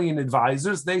family and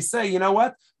advisors. They say, you know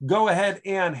what? Go ahead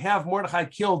and have Mordechai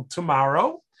killed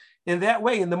tomorrow. In that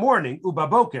way, in the morning, Uba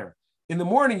Boker. In the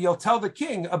morning, you'll tell the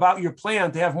king about your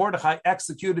plan to have Mordechai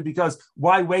executed, because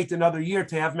why wait another year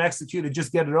to have him executed?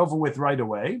 Just get it over with right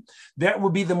away. That will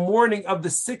be the morning of the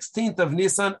 16th of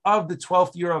Nisan of the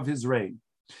 12th year of his reign.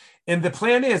 And the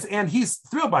plan is, and he's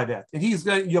thrilled by that. And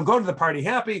you'll go to the party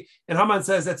happy. And Haman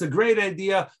says, that's a great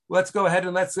idea. Let's go ahead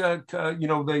and let's,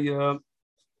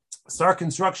 start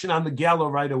construction on the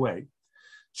gallows right away.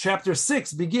 Chapter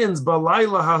 6 begins,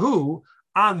 Balayla Hahu,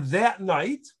 on that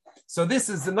night. So this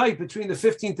is the night between the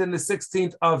 15th and the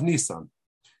 16th of Nisan,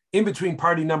 in between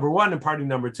party number 1 and party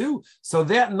number 2. So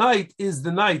that night is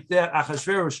the night that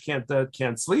Achashverosh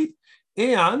can't sleep.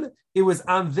 And it was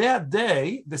on that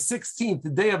day, the 16th,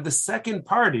 the day of the second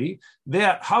party,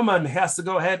 that Haman has to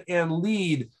go ahead and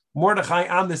lead Mordechai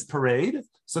on this parade.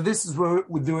 So this is where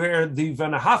the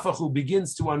Vanahafachu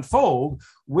begins to unfold,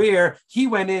 where he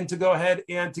went in to go ahead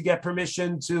and to get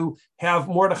permission to have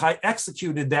Mordechai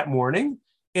executed that morning.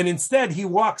 And instead, he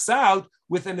walks out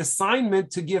with an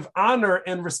assignment to give honor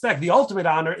and respect, the ultimate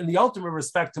honor and the ultimate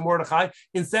respect to Mordechai,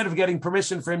 instead of getting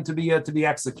permission for him to be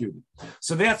executed.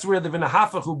 So that's where the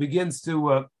V'nahafachu begins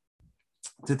to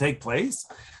take place.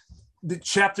 The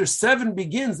chapter 7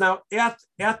 begins now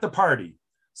at the party.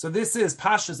 So this is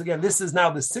Pashas again. This is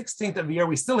now the 16th of the year.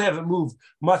 We still haven't moved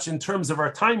much in terms of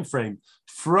our time frame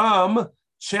from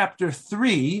chapter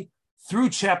 3 through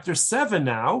chapter 7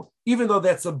 now, even though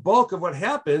that's a bulk of what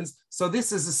happens. So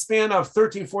this is a span of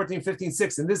 13, 14, 15,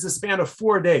 16. This is a span of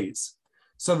 4 days.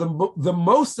 So the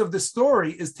most of the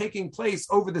story is taking place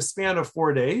over the span of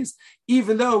 4 days,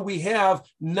 even though we have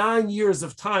 9 years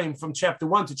of time from chapter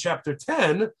 1 to chapter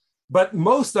 10, but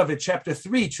most of it, chapter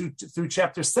 3 through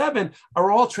chapter 7, are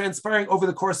all transpiring over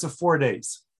the course of 4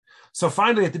 days. So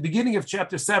finally, at the beginning of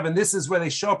chapter 7, this is where they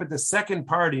show up at the second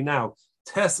party now,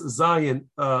 Tes Zion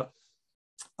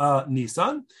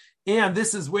Nisan. And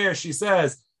this is where she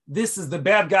says, this is the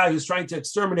bad guy who's trying to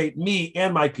exterminate me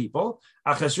and my people.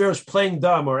 Achashverosh, playing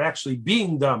dumb, or actually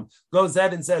being dumb, goes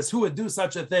ahead and says, who would do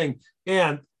such a thing?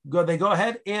 And they go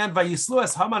ahead and Vayislu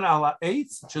es Haman al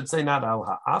ha'etz. It should say not al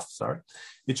ha'af, sorry.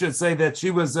 It should say that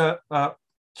she was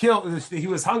killed. He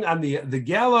was hung on the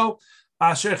gallows.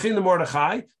 Asher chin the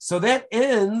Mordechai. So that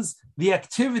ends the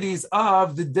activities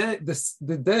of the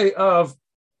day of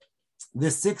the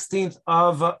 16th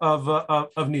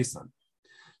of Nisan.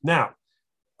 Now,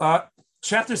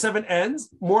 chapter 7 ends.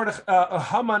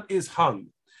 Haman is hung.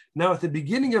 Now, at the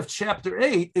beginning of chapter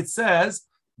 8, it says,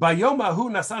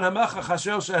 "Bayomahu nasan hamelech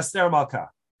Achashverosh Esther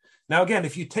Malka." Now, again,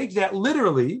 if you take that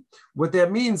literally, what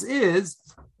that means is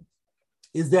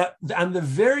that on the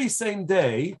very same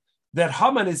day that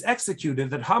Haman is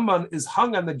executed, that Haman is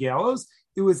hung on the gallows,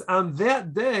 it was on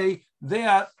that day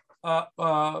that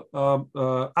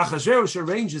Achashverosh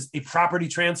arranges a property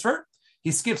transfer.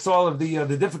 He skips all of the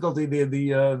difficulty,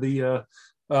 the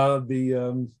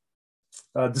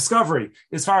discovery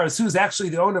as far as who's actually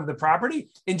the owner of the property,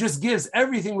 and just gives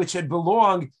everything which had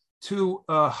belonged to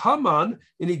Haman,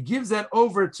 and he gives that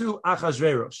over to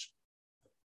Achashverosh.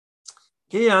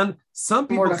 And some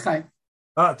people Mordechai.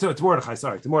 To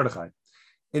Mordechai,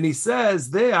 and he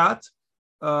says that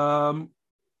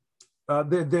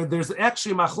there's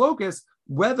actually machlokas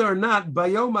whether or not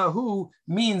Bayomahu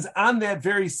means on that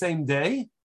very same day,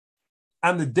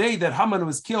 on the day that Haman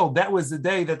was killed. That was the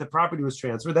day that the property was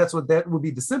transferred. That would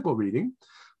be the simple reading.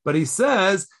 But he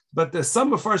says,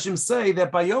 some Mefarshim say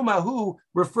that Bayomahu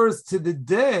refers to the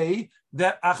day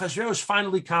that Achashverosh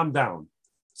finally calmed down.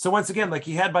 So once again, like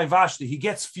he had by Vashti, he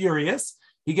gets furious.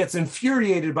 He gets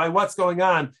infuriated by what's going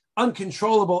on,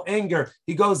 uncontrollable anger.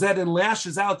 He goes ahead and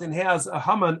lashes out and has a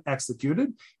Haman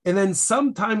executed. And then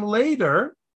sometime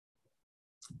later,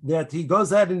 that he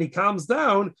goes ahead and he calms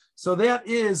down. So that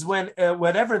is when,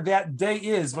 whatever that day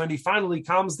is, when he finally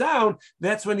calms down,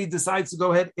 that's when he decides to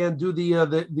go ahead and do the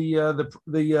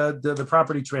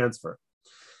property transfer.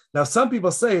 Now, some people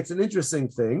say it's an interesting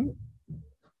thing.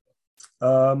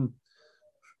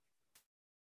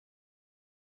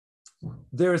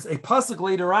 There's a pasuk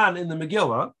later on in the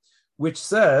Megillah, which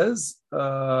says,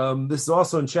 this is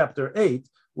also in chapter 8,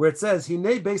 where it says,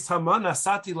 Hinei beis Haman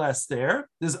asati laEsther.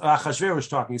 This is Achashverosh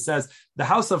talking. He says, the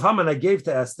house of Haman I gave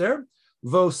to Esther,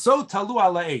 voso talu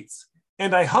ala eitz,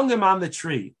 and I hung him on the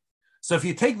tree. So if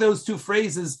you take those two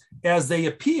phrases as they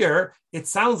appear, it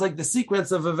sounds like the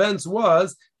sequence of events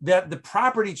was that the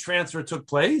property transfer took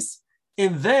place,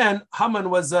 and then Haman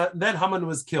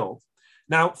was killed.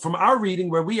 Now, from our reading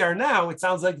where we are now, it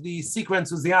sounds like the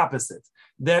sequence was the opposite.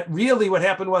 That really what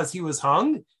happened was he was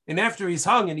hung, and after he's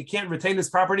hung and he can't retain his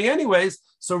property anyways,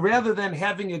 so rather than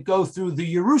having it go through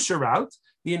the Yerusha route,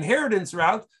 the inheritance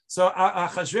route, so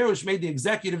Achashverosh made the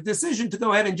executive decision to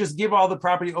go ahead and just give all the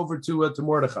property over to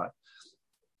Mordechai.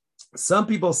 Some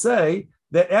people say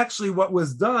that actually what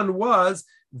was done was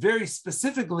very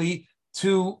specifically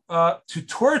to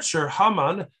torture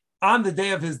Haman on the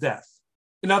day of his death.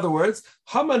 In other words,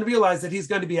 Haman realized that he's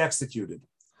going to be executed.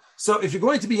 So if you're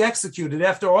going to be executed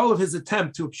after all of his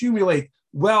attempt to accumulate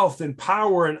wealth and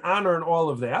power and honor and all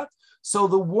of that, so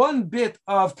the one bit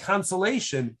of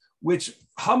consolation which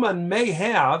Haman may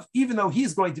have, even though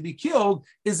he's going to be killed,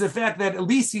 is the fact that at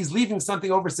least he's leaving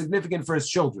something over significant for his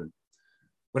children.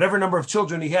 Whatever number of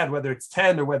children he had, whether it's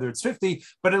 10 or whether it's 50,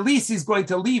 but at least he's going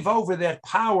to leave over that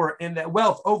power and that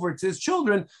wealth over to his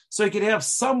children, so he could have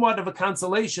somewhat of a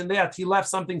consolation that he left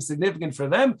something significant for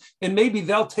them, and maybe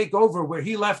they'll take over where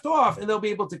he left off, and they'll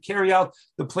be able to carry out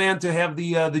the plan to have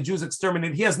the Jews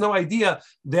exterminated. He has no idea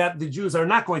that the Jews are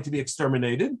not going to be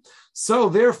exterminated. So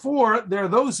therefore, there are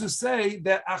those who say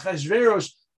that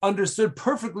Achashverosh understood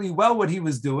perfectly well what he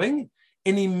was doing,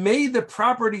 and he made the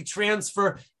property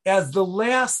transfer as the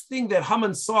last thing that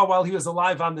Haman saw while he was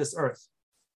alive on this earth.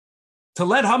 To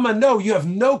let Haman know you have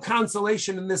no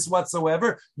consolation in this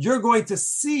whatsoever. You're going to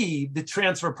see the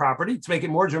transfer property. To make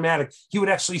it more dramatic, he would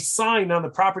actually sign on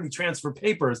the property transfer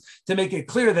papers to make it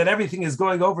clear that everything is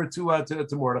going over to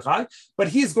Mordechai. But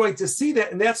he's going to see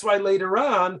that, and that's why later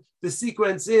on the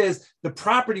sequence is the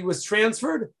property was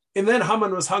transferred, and then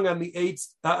Haman was hung on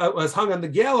the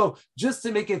gallows, just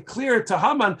to make it clear to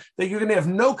Haman that you're going to have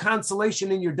no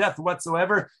consolation in your death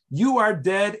whatsoever. You are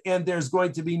dead, and there's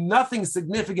going to be nothing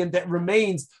significant that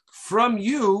remains from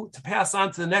you to pass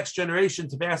on to the next generation,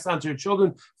 to pass on to your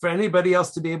children, for anybody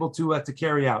else to be able to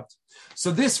carry out.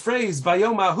 So this phrase,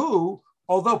 Vayomahu,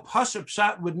 although Pasha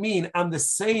Pshat would mean on the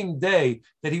same day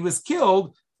that he was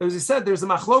killed, as he said, there's a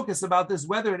machlokus about this,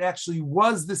 whether it actually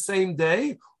was the same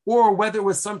day or whether it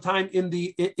was sometime in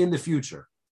the future.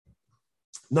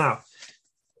 Now,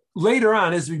 later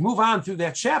on, as we move on through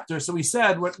that chapter, so we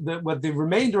said what the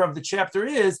remainder of the chapter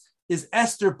is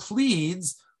Esther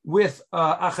pleads with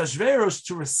Achashverosh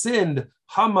to rescind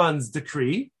Haman's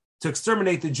decree to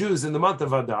exterminate the Jews in the month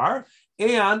of Adar.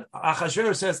 And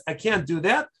Achashverosh says, I can't do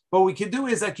that. What we can do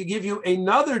is I could give you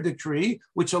another decree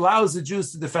which allows the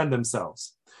Jews to defend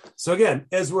themselves. So again,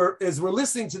 as we're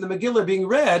listening to the Megillah being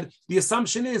read, the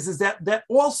assumption is that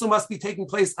also must be taking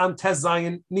place on Tez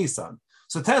Zayin Nisan.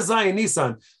 So Tez Zayin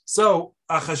Nisan. So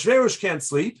Achashverosh can't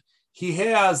sleep. He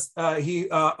has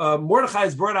Mordechai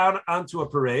is brought out onto a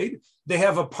parade. They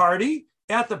have a party.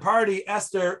 At the party,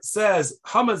 Esther says,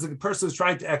 Haman is the person who's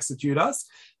trying to execute us.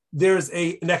 There's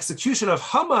an execution of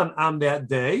Haman on that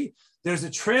day. There's a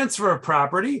transfer of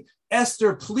property.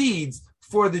 Esther pleads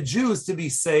for the Jews to be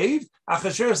saved.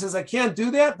 Achashverosh says, I can't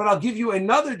do that, but I'll give you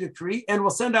another decree, and we'll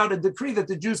send out a decree that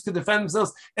the Jews can defend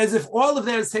themselves, as if all of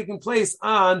that is taking place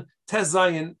on Tez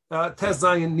Zayin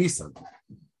Nisan.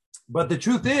 But the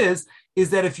truth is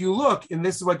that if you look, and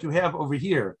this is what you have over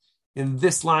here, in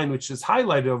this line, which is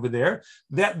highlighted over there,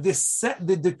 that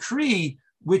the decree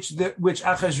which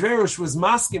Achashverosh was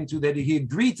maskim to, that he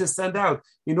agreed to send out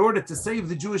in order to save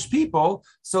the Jewish people,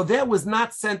 so that was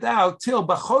not sent out till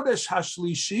B'chodesh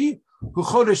Hashlishi,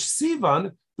 B'chodesh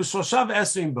Sivan, B'shoshav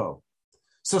Esrim Bo.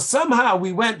 So somehow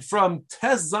we went from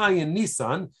Tez Zayin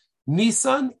Nisan,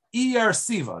 Iyar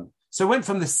Sivan. So it went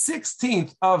from the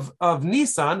 16th of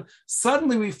Nisan,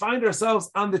 suddenly we find ourselves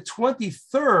on the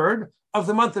 23rd of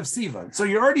the month of Sivan. So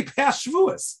you're already past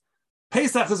Shavuos.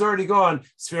 Pesach is already gone.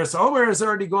 Sfiras Omer has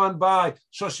already gone by.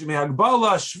 Shoshim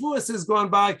Hagbala, Shavuos has gone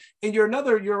by, and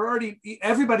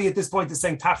everybody at this point is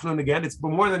saying Tachnun again. It's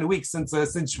been more than a week since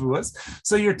Shavuos.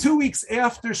 So you're 2 weeks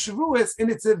after Shavuos,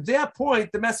 and it's at that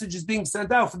point the message is being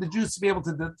sent out for the Jews to be able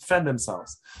to defend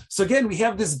themselves. So again, we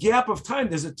have this gap of time.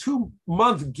 There's a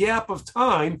 2-month gap of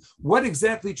time. What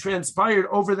exactly transpired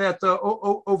over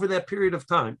that period of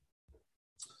time?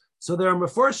 So there are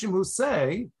Meforshim who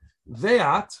say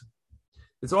that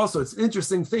it's an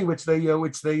interesting thing which they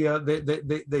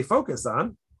focus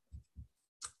on,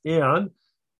 and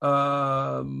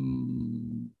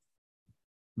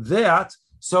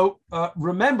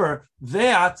remember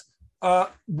that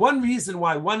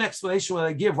one explanation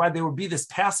I give why there would be this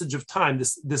passage of time,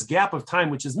 this gap of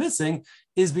time which is missing,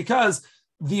 is because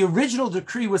the original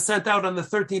decree was sent out on the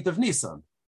 13th of Nisan.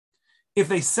 If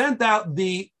they sent out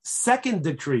the second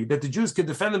decree that the Jews could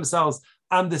defend themselves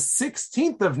on the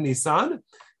 16th of Nisan,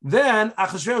 then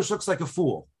Achashverosh looks like a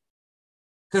fool.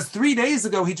 Because 3 days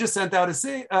ago, he just sent out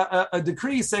a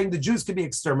decree saying the Jews could be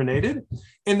exterminated.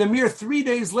 And the mere 3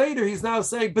 days later, he's now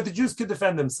saying, but the Jews could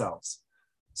defend themselves.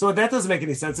 So that doesn't make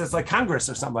any sense. It's like Congress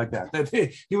or something like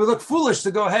that. He would look foolish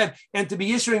to go ahead and to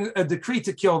be issuing a decree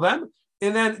to kill them,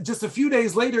 and then just a few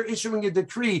days later issuing a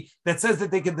decree that says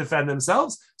that they can defend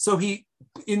themselves. So he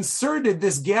inserted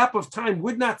this gap of time,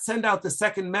 would not send out the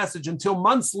second message until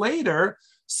months later,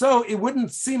 so it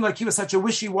wouldn't seem like he was such a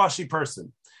wishy-washy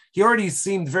person. He already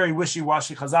seemed very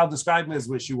wishy-washy. Chazal described him as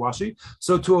wishy-washy.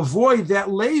 So to avoid that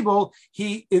label,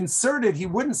 he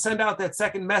wouldn't send out that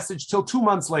second message till 2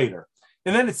 months later.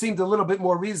 And then it seemed a little bit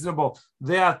more reasonable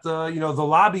that the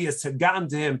lobbyists had gotten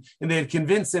to him and they had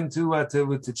convinced him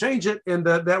to change it, and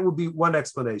that would be one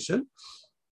explanation.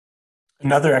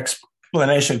 Another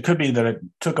explanation could be that it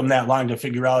took them that long to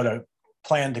figure out a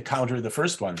plan to counter the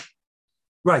first one.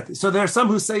 Right. So there are some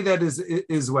who say that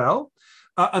as well.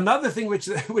 Another thing which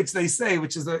they say,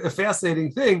 which is a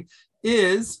fascinating thing,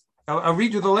 is I'll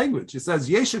read you the language. It says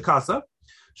Yeshikasa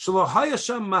Shelo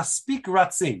Hayasham Maspik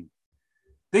Ratzim.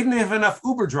 They didn't have enough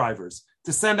Uber drivers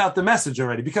to send out the message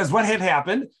already, because what had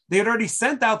happened, they had already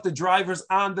sent out the drivers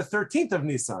on the 13th of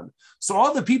Nisan. So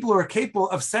all the people who are capable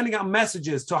of sending out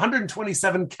messages to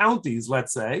 127 counties,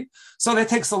 let's say, so that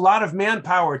takes a lot of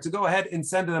manpower to go ahead and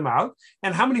send them out.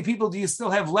 And how many people do you still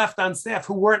have left on staff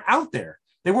who weren't out there?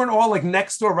 They weren't all like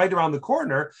next door, right around the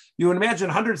corner. You would imagine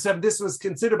 107, this was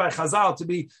considered by Chazal to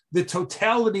be the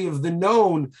totality of the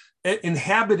known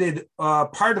inhabited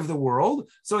part of the world.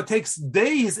 So it takes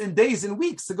days and days and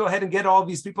weeks to go ahead and get all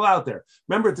these people out there.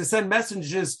 Remember, to send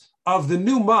messages of the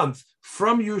new month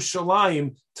from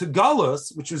Yerushalayim to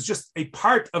Galus, which was just a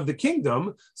part of the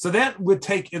kingdom, so that would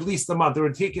take at least a month. It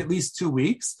would take at least 2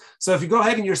 weeks. So if you go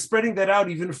ahead and you're spreading that out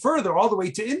even further, all the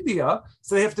way to India,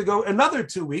 so they have to go another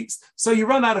 2 weeks. So you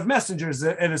run out of messengers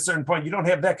at a certain point. You don't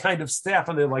have that kind of staff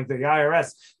on there, like the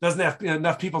IRS doesn't have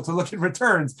enough people to look at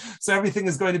returns. So everything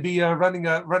is going to be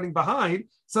running behind.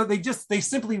 So they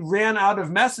simply ran out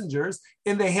of messengers,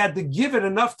 and they had to give it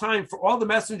enough time for all the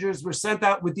messengers were sent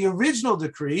out with the original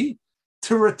decree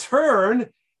to return,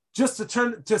 just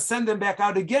to send them back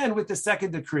out again with the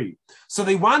second decree. So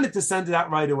they wanted to send it out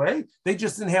right away. They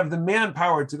just didn't have the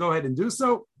manpower to go ahead and do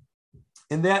so.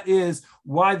 And that is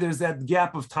why there's that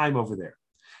gap of time over there.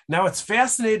 Now, what's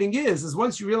fascinating is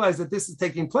once you realize that this is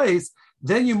taking place,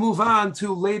 then you move on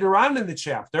to later on in the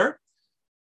chapter,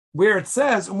 where it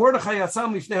says, so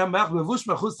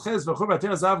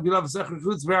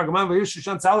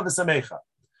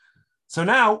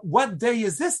now, what day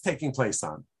is this taking place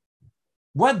on?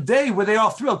 What day were they all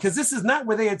thrilled? Because this is not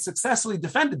where they had successfully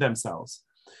defended themselves.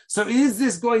 So is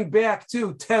this going back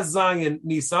to Tez Zayin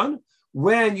Nisan,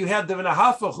 when you have the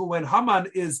V'nahafachu, who when Haman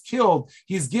is killed,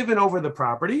 he's given over the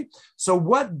property? So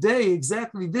what day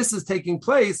exactly this is taking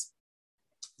place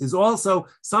is also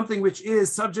something which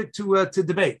is subject to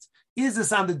debate. Is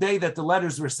this on the day that the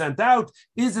letters were sent out?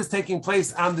 Is this taking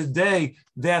place on the day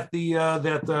that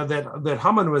that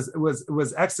Haman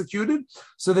was executed?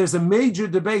 So there's a major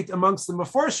debate amongst the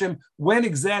Meforshim when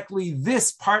exactly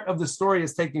this part of the story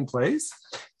is taking place.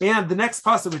 And the next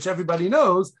pasuk, which everybody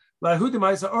knows, so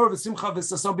that's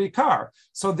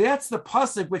the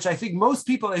pasuk which I think most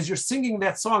people, as you're singing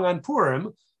that song on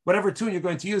Purim, whatever tune you're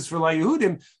going to use for La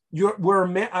Yehudim,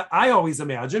 I always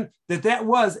imagine that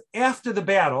was after the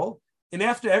battle and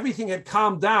after everything had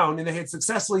calmed down and they had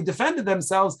successfully defended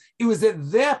themselves. It was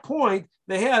at that point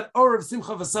they had Orav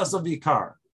Simcha V'Sasa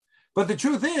V'Ikar. But the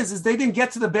truth is they didn't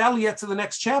get to the battle yet to the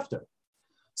next chapter.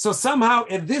 So somehow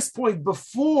at this point,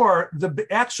 before the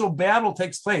actual battle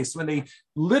takes place, when they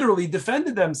literally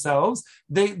defended themselves,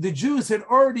 the Jews had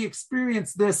already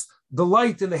experienced this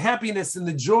delight and the happiness and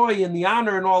the joy and the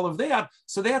honor and all of that.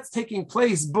 So that's taking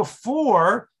place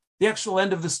before the actual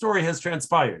end of the story has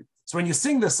transpired. So when you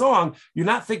sing the song, you're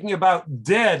not thinking about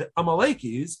dead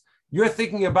Amalekis. You're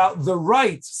thinking about the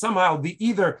right, somehow,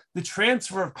 either the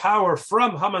transfer of power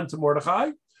from Haman to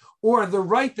Mordechai, or the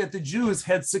right that the Jews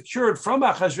had secured from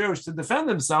Achashverosh to defend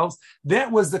themselves.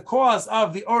 That was the cause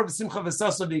of the Or of Simcha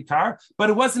V'Sasa V'Ikar,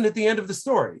 but it wasn't at the end of the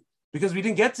story, because we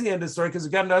didn't get to the end of the story, because we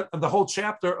got the whole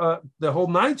chapter, the whole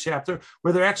 9th chapter,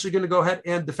 where they're actually going to go ahead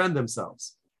and defend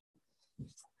themselves.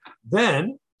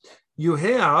 Then you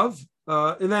have,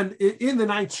 and then in the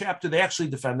 9th chapter, they actually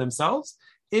defend themselves.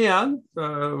 And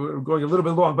we're going a little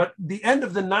bit long, but the end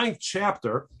of the 9th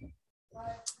chapter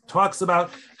talks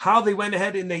about how they went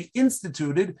ahead and they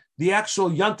instituted the actual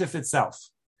Yontif itself.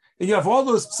 And you have all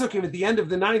those psukim at the end of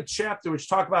the 9th chapter, which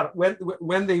talk about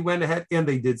when they went ahead and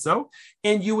they did so.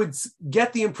 And you would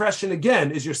get the impression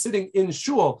again, as you're sitting in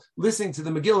shul, listening to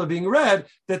the Megillah being read,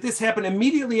 that this happened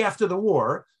immediately after the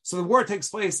war. So the war takes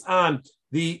place on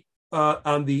the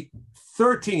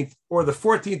 13th or the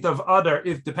 14th of Adar,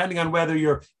 if depending on whether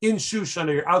you're in Shushan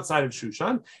or you're outside of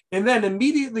Shushan. And then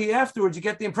immediately afterwards, you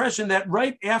get the impression that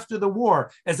right after the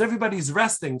war, as everybody's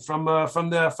resting from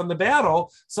the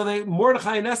battle, so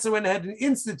Mordechai and Esther went ahead and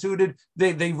instituted.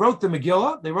 They wrote the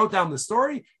Megillah, they wrote down the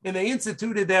story, and they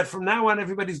instituted that from now on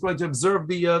everybody's going to observe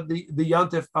the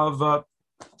Yontif of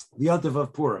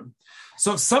Purim.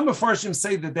 So some Mefarshim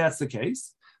say that that's the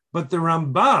case, but the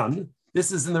Ramban.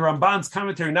 This is in the Ramban's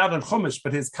commentary, not on Chumash,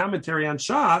 but his commentary on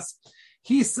Shas.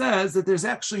 He says that there's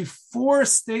actually 4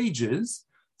 stages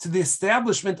to the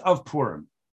establishment of Purim.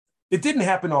 It didn't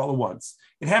happen all at once.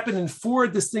 It happened in 4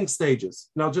 distinct stages.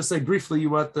 And I'll just say briefly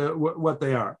what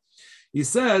they are. He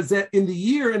says that in the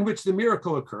year in which the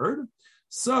miracle occurred,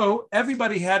 so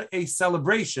everybody had a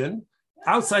celebration.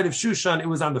 Outside of Shushan, it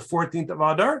was on the 14th of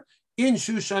Adar. In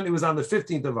Shushan, it was on the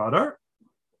 15th of Adar.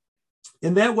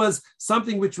 And that was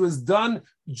something which was done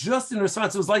just in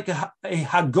response. It was like a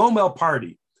Hagomel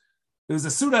party. It was a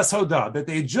Sudas Hoda, that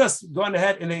they had just gone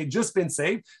ahead and they had just been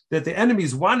saved, that the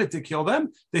enemies wanted to kill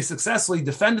them. They successfully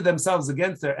defended themselves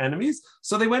against their enemies.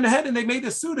 So they went ahead and they made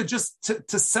a Suda just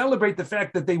to celebrate the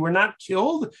fact that they were not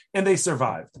killed and they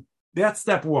survived. That's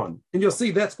step 1. And you'll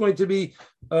see that's going to be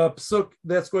Psukim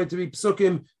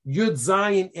Yud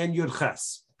Zayin and Yud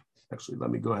Ches. Actually,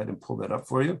 let me go ahead and pull that up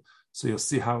for you, so you'll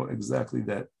see how exactly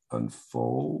that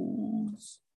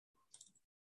unfolds.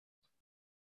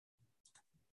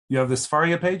 You have this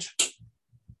Faria page?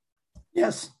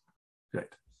 Yes.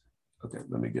 Great. Okay,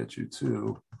 let me get you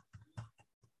to...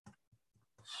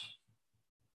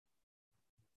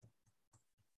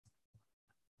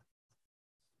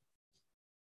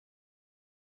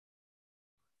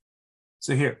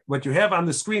 So here, what you have on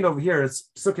the screen over here is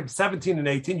Psukim 17 and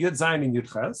 18, Yud Zayin and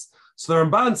Yud Ches. So the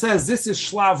Ramban says this is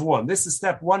Shlav 1. This is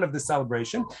step 1 of the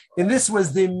celebration. And this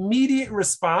was the immediate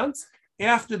response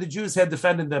after the Jews had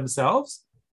defended themselves.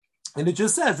 And it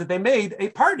just says that they made a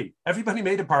party. Everybody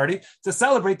made a party to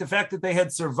celebrate the fact that they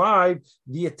had survived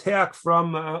the attack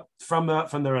from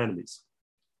their enemies.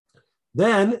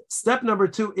 Then step number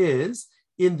 2 is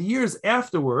in the years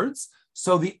afterwards.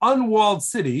 So the unwalled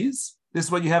cities, this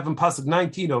is what you have in Pasuk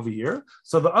 19 over here.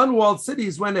 So the unwalled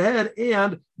cities went ahead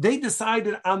and they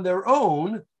decided on their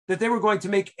own that they were going to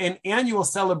make an annual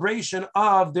celebration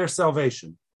of their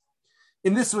salvation.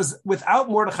 And this was without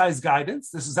Mordechai's guidance.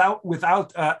 This is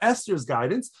without Esther's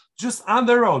guidance, just on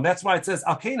their own. That's why it says,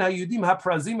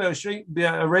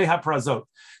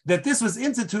 that this was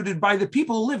instituted by the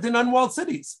people who lived in unwalled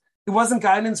cities. It wasn't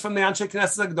guidance from the Anshe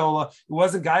Knesset Agdola. It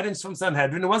wasn't guidance from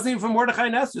Sanhedrin. It wasn't even from Mordechai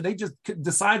and Esther. They just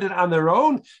decided on their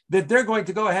own that they're going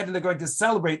to go ahead and they're going to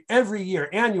celebrate every year,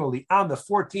 annually, on the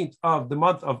 14th of the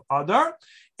month of Adar.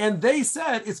 And they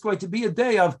said it's going to be a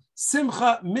day of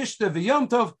Simcha, Mishta, V'Yom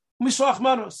Tov, Mishlach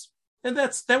Manos. And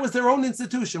that was their own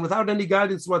institution without any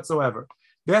guidance whatsoever.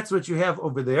 That's what you have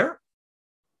over there.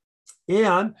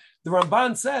 And the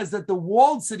Ramban says that the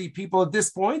walled city people at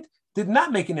this point did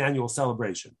not make an annual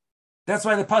celebration. That's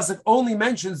why the pasuk only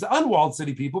mentions the unwalled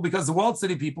city people, because the walled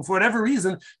city people, for whatever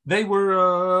reason, they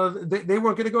weren't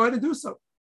going to go ahead and do so.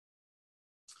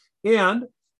 And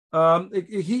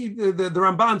the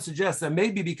Ramban suggests that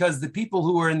maybe because the people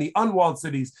who were in the unwalled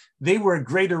cities, they were at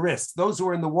greater risk. Those who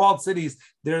were in the walled cities,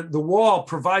 the wall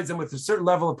provides them with a certain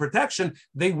level of protection.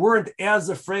 They weren't as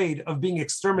afraid of being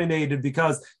exterminated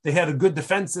because they had a good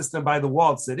defense system by the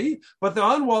walled city. But the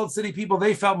unwalled city people,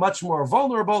 they felt much more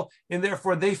vulnerable, and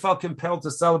therefore they felt compelled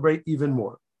to celebrate even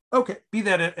more. Okay, be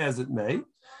that as it may.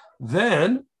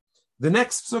 Then the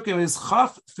next psukim is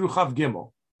Chaf through Chaf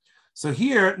Gimel. So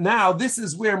here, now, this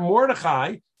is where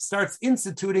Mordechai starts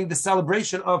instituting the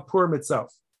celebration of Purim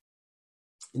itself.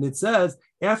 And it says,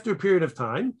 after a period of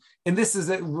time, and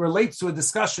it relates to a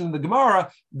discussion in the Gemara,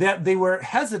 that they were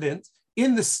hesitant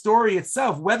in the story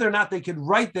itself, whether or not they could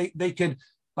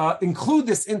include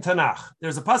this in Tanakh.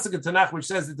 There's a pasuk in Tanakh which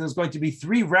says that there's going to be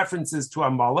 3 references to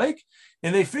Amalek,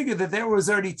 and they figured that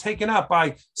was already taken up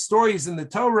by stories in the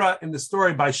Torah, in the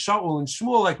story by Shaul and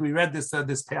Shmuel, like we read this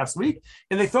past week,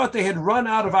 and they thought they had run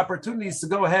out of opportunities to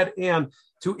go ahead and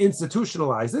to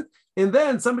institutionalize it. And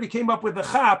then somebody came up with a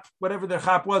chap, whatever their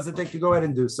chap was, that they could go ahead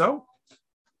and do so.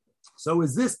 So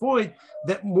is this point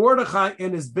that Mordechai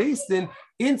and his Beis Din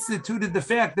instituted the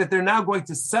fact that they're now going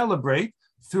to celebrate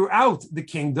throughout the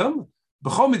kingdom.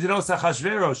 So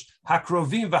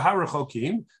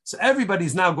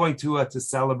everybody's now going to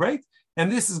celebrate,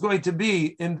 and this is going to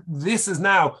be, and this is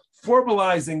now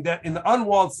formalizing that in the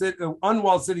unwalled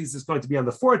cities it's going to be on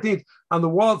the 14th, on the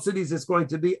walled cities it's going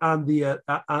to be on the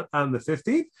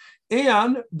 15th.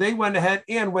 And they went ahead,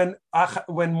 and when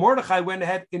Mordechai went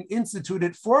ahead and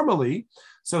instituted formally,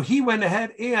 so he went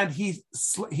ahead and he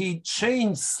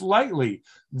changed slightly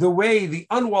the way the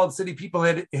unwalled city people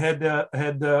had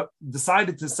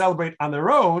decided to celebrate on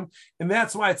their own, and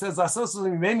that's why it says it's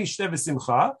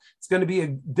going to be a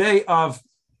day of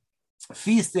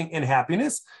feasting and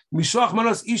happiness. In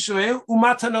the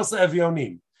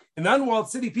unwalled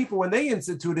city people, when they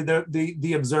instituted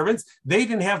the observance, they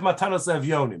didn't have matanos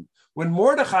evyonim. When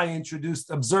Mordechai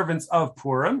introduced observance of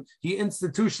Purim, he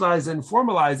institutionalized and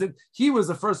formalized it. He was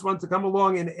the first one to come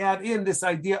along and add in this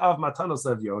idea of matanos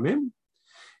evyonim.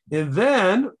 And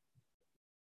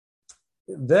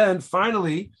then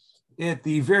finally, at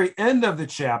the very end of the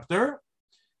chapter,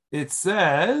 it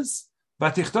says,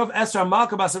 "Vatichtov Esra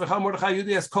Malka Basavachal Mordechai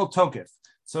Yudias Kol Tokef."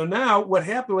 So now what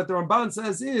happened, what the Ramban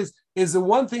says is the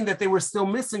one thing that they were still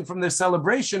missing from their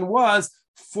celebration was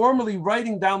formally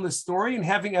writing down the story and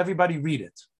having everybody read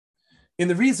it. And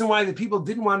the reason why the people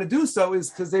didn't want to do so is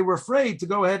because they were afraid to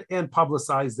go ahead and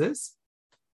publicize this.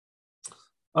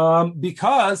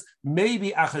 Because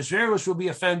maybe Achashverosh will be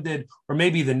offended, or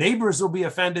maybe the neighbors will be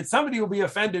offended. Somebody will be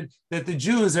offended that the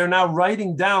Jews are now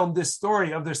writing down this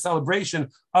story of their celebration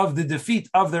of the defeat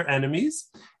of their enemies.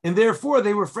 And therefore,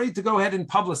 they were afraid to go ahead and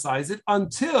publicize it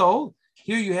until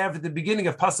here you have at the beginning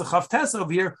of Pasuk Chavtes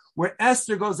over here, where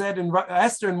Esther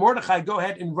and Mordechai go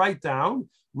ahead and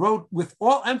wrote with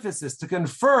all emphasis to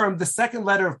confirm the second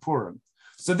letter of Purim.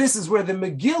 So this is where the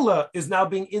Megillah is now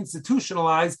being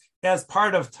institutionalized as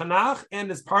part of Tanakh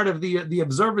and as part of the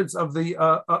observance of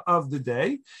the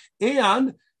day.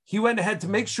 And he went ahead to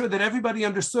make sure that everybody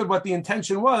understood what the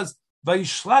intention was.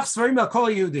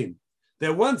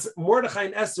 That once Mordechai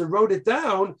and Esther wrote it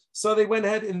down, so they went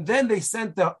ahead and then they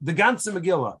sent the Ganze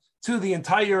Megillah, to the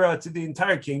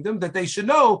entire kingdom, that they should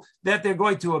know that they're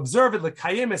going to observe it, to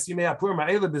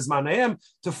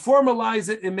formalize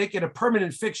it and make it a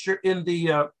permanent fixture in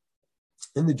the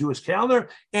Jewish calendar.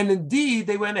 And indeed,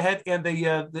 they went ahead and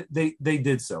they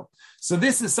did so. So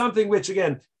this is something which,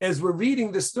 again, as we're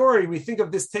reading the story, we think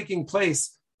of this taking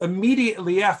place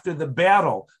immediately after the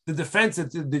battle, the defense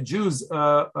that the Jews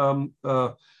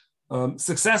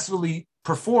successfully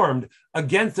performed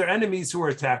against their enemies who were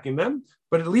attacking them.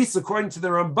 But at least according to the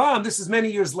Ramban, this is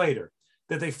many years later,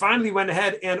 that they finally went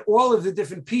ahead and all of the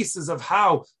different pieces of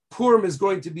how Purim is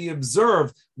going to be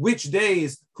observed, which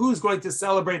days, who's going to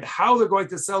celebrate, how they're going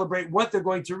to celebrate, what they're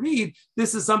going to read.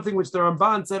 This is something which the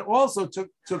Ramban said also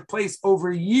took place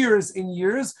over years and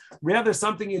years, rather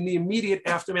something in the immediate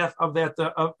aftermath of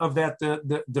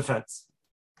that defense.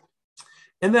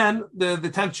 And then the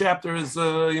 10th chapter is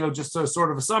just a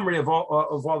sort of a summary of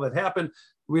all that happened.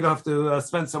 We don't have to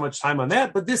spend so much time on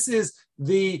that, but this is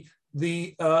the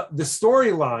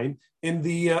storyline in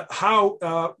the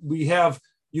how we have.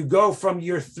 You go from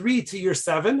year 3 to year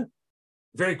 7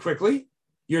 very quickly.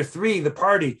 Year 3, the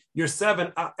party. Year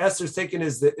 7, Esther's taken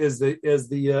as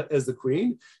the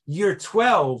queen. Year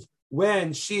 12,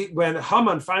 when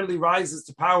Haman finally rises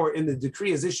to power and the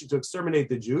decree is issued to exterminate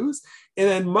the Jews. And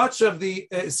then much of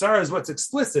as far as what's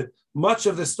explicit, much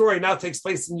of the story now takes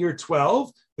place in year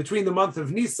 12, between the month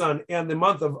of Nisan and the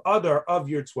month of Adar of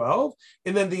year 12.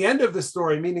 And then the end of the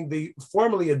story, meaning the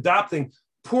formally adopting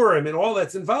Purim and all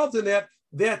that's involved in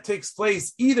that takes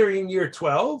place either in year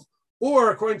 12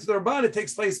 or, according to the Ramban, it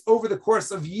takes place over the course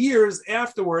of years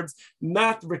afterwards,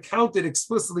 not recounted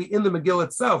explicitly in the Megillah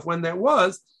itself when that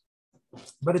was,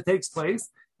 but it takes place.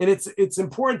 And it's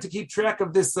important to keep track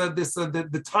of this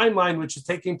the timeline which is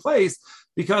taking place,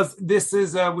 because this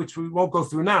is which we won't go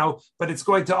through now, but it's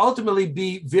going to ultimately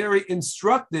be very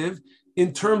instructive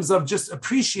in terms of just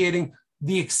appreciating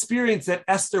the experience that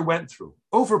Esther went through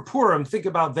over Purim. Think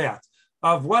about that,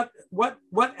 of what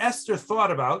Esther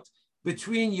thought about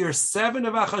between year 7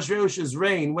 of Achashverosh's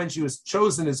reign, when she was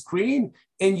chosen as queen,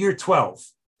 and year 12.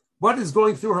 What is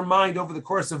going through her mind over the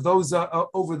course of those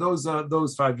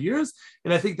 5 years?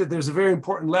 And I think that there's a very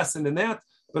important lesson in that.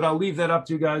 But I'll leave that up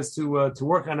to you guys to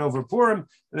work on over Purim,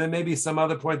 and then maybe some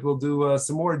other point we'll do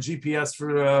some more GPS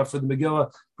for the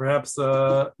Megillah, perhaps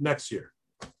next year.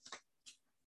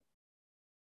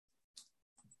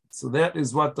 So that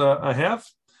is what I have.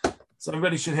 So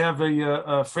everybody should have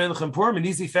a Freilich and Purim, an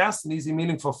easy fast, an easy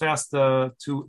meaningful fast to